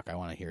that talk. I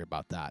want to hear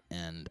about that.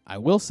 And I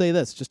will say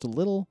this, just a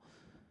little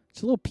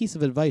piece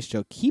of advice,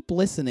 Joe. Keep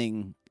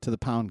listening to the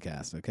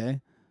Poundcast,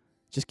 okay?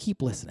 Just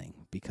keep listening,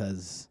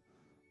 because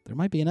there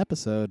might be an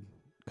episode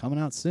coming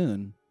out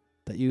soon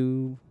that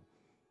you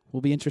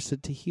will be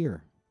interested to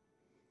hear.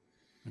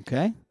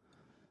 Okay?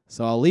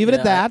 So I'll leave it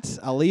at that.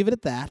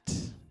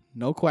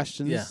 No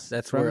questions. Yeah,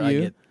 that's where I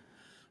get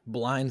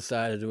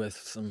blindsided with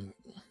some,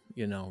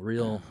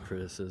 real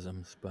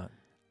criticisms, but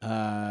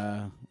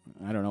I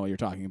don't know what you're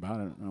talking about.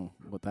 I don't know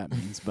what that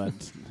means, but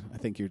I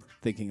think you're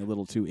thinking a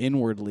little too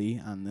inwardly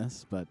on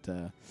this, but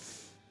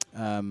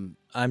I'm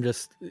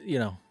just,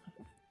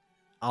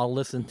 I'll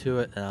listen to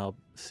it and I'll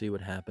see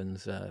what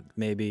happens.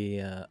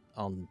 Maybe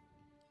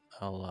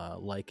I'll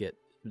like it.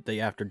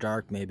 The After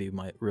Dark maybe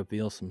might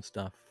reveal some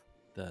stuff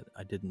that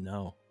I didn't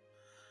know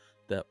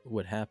that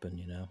would happen.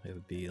 It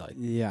would be like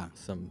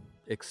some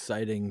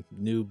exciting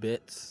new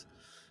bits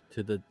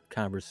to the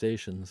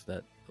conversations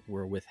that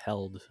were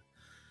withheld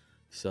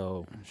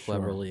so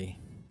cleverly.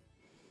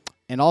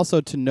 And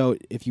also to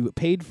note, if you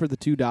paid for the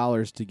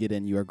 $2 to get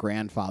in, you are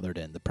grandfathered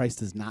in. The price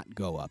does not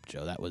go up,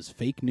 Joe. That was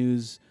fake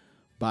news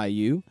by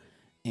you,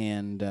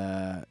 and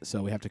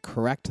so we have to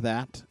correct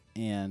that.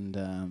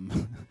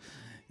 And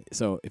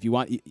so if you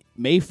want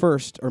May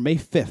 1st or May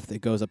 5th,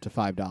 it goes up to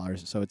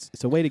 $5. So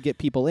it's a way to get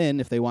people in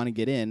if they want to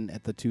get in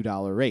at the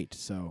 $2 rate.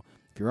 So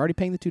if you're already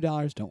paying the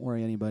 $2, don't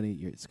worry, anybody.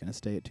 It's going to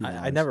stay at $2.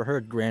 I never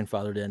heard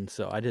grandfathered in,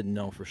 so I didn't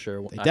know for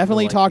sure. They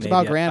definitely talked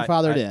about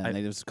grandfathered in.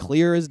 It was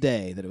clear as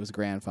day that it was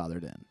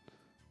grandfathered in.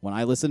 When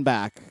I listened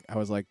back, I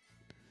was like,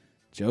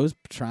 Joe's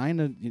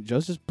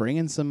just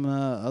bringing some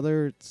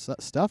other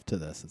stuff to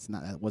this.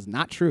 That was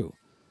not true.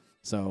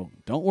 So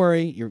don't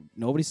worry,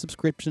 nobody's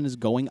subscription is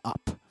going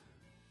up.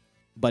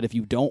 But if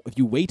you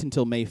wait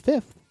until May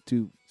 5th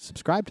to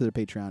subscribe to their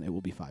Patreon, it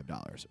will be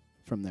 $5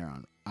 from there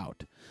on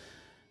out.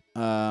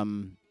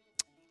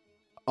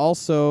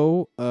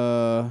 Also,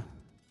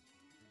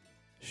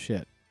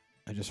 shit,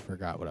 I just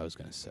forgot what I was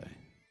going to say.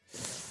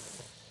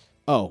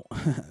 Oh,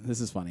 this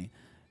is funny.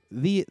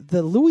 The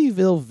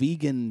Louisville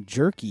Vegan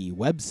Jerky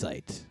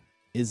website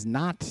is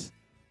not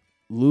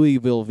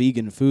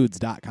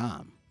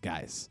LouisvilleVeganFoods.com,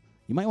 guys.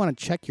 You might want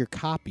to check your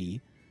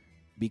copy,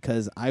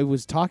 because I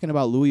was talking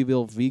about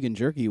Louisville Vegan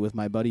Jerky with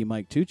my buddy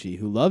Mike Tucci,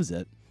 who loves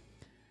it.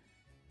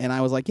 And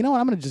I was like, you know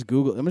what? I'm just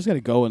going to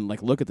go and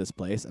like look at this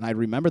place. And I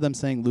remember them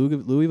saying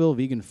Louisville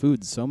Vegan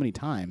Foods so many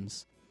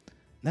times.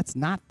 That's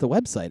not the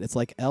website. It's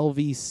like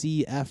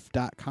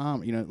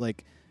lvcf.com. You know,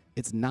 like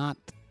it's not.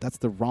 That's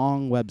the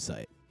wrong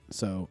website.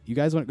 So you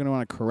guys are going to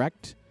want to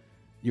correct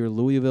your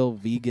Louisville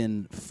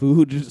Vegan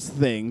Foods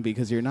thing,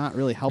 because you're not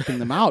really helping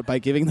them out by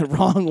giving the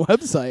wrong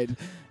website.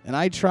 And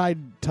I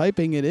tried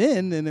typing it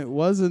in, and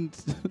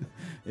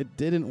it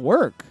didn't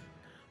work.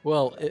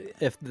 Well,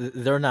 if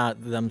they're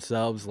not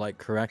themselves like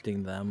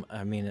correcting them,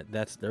 I mean,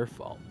 that's their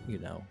fault, you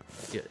know.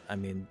 I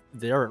mean,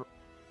 they're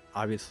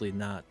obviously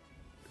not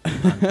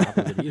on top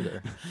of it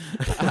either.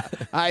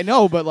 I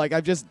know, but like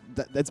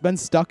that's been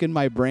stuck in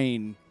my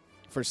brain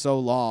for so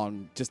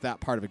long, just that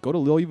part of it. Go to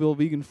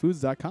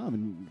LouisvilleVeganFoods.com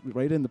and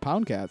write in the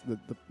Poundcast,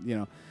 you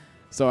know.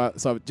 So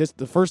just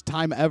the first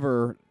time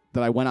ever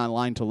that I went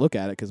online to look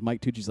at it, because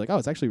Mike Tucci's like, oh,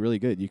 it's actually really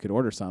good. You could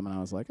order some. And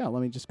I was like, oh,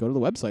 let me just go to the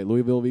website,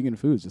 Louisville Vegan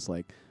Foods, just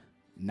like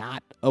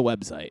not a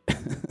website.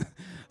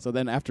 So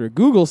then after a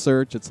Google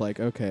search, it's like,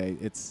 okay,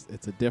 it's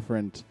a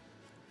different,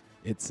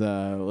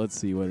 let's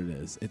see what it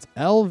is. It's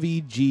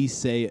lvjco.com,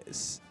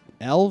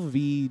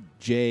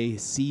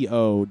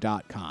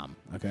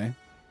 okay?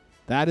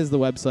 That is the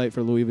website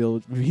for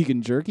Louisville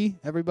Vegan Jerky,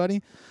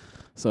 everybody.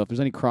 So if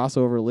there's any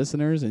crossover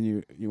listeners and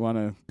you want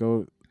to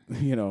go,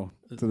 you know,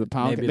 to the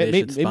pound, maybe they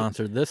should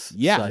sponsor this.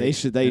 Yeah, site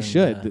they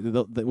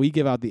should. We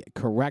give out the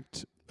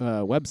correct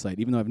website,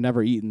 even though I've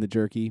never eaten the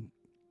jerky.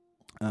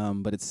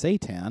 But it's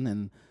seitan,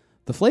 and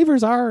the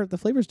flavors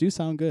do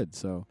sound good.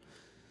 So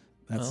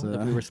that's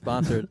if we were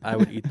sponsored, I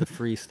would eat the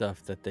free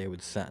stuff that they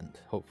would send.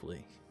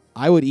 Hopefully,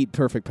 I would eat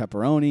perfect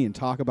pepperoni and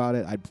talk about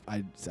it.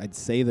 I'd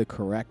say the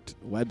correct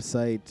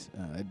website.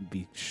 I'd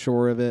be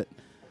sure of it.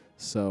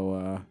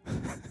 So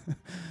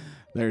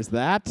there's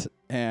that,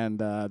 and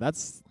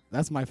that's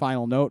my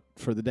final note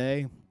for the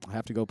day. I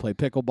have to go play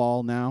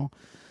pickleball now.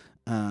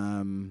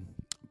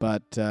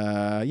 But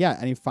yeah,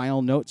 any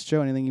final notes,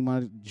 Joe? Anything you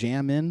want to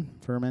jam in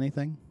from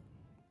anything?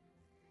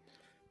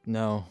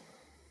 No.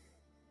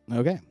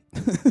 Okay.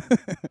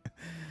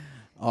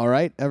 All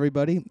right,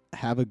 everybody.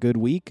 Have a good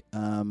week.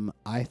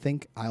 I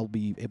think I'll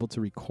be able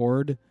to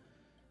record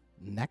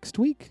next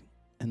week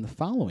and the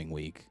following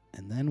week,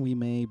 and then we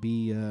may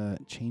be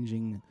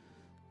changing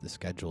the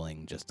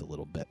scheduling just a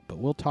little bit, but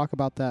we'll talk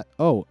about that.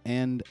 Oh,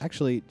 and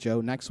actually,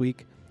 Joe, next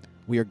week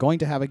we are going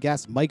to have a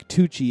guest. Mike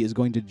Tucci is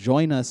going to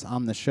join us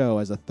on the show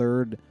as a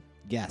third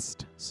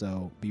guest,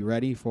 so be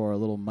ready for a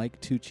little Mike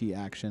Tucci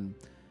action.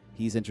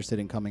 He's interested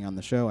in coming on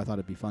the show. I thought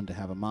it'd be fun to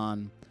have him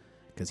on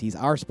because he's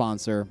our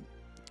sponsor,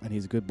 and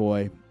he's a good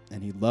boy,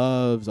 and he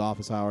loves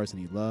office hours,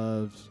 and he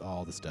loves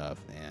all the stuff,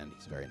 and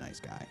he's a very nice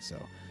guy. So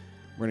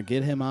we're going to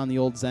get him on the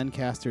old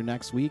Zencastr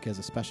next week as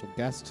a special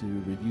guest to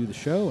review the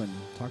show and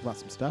talk about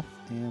some stuff,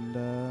 and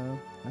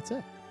that's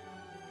it.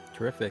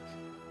 Terrific.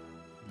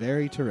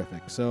 Very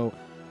terrific. So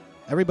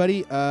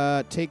everybody,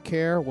 take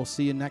care. We'll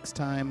see you next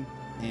time,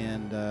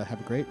 and have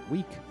a great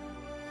week.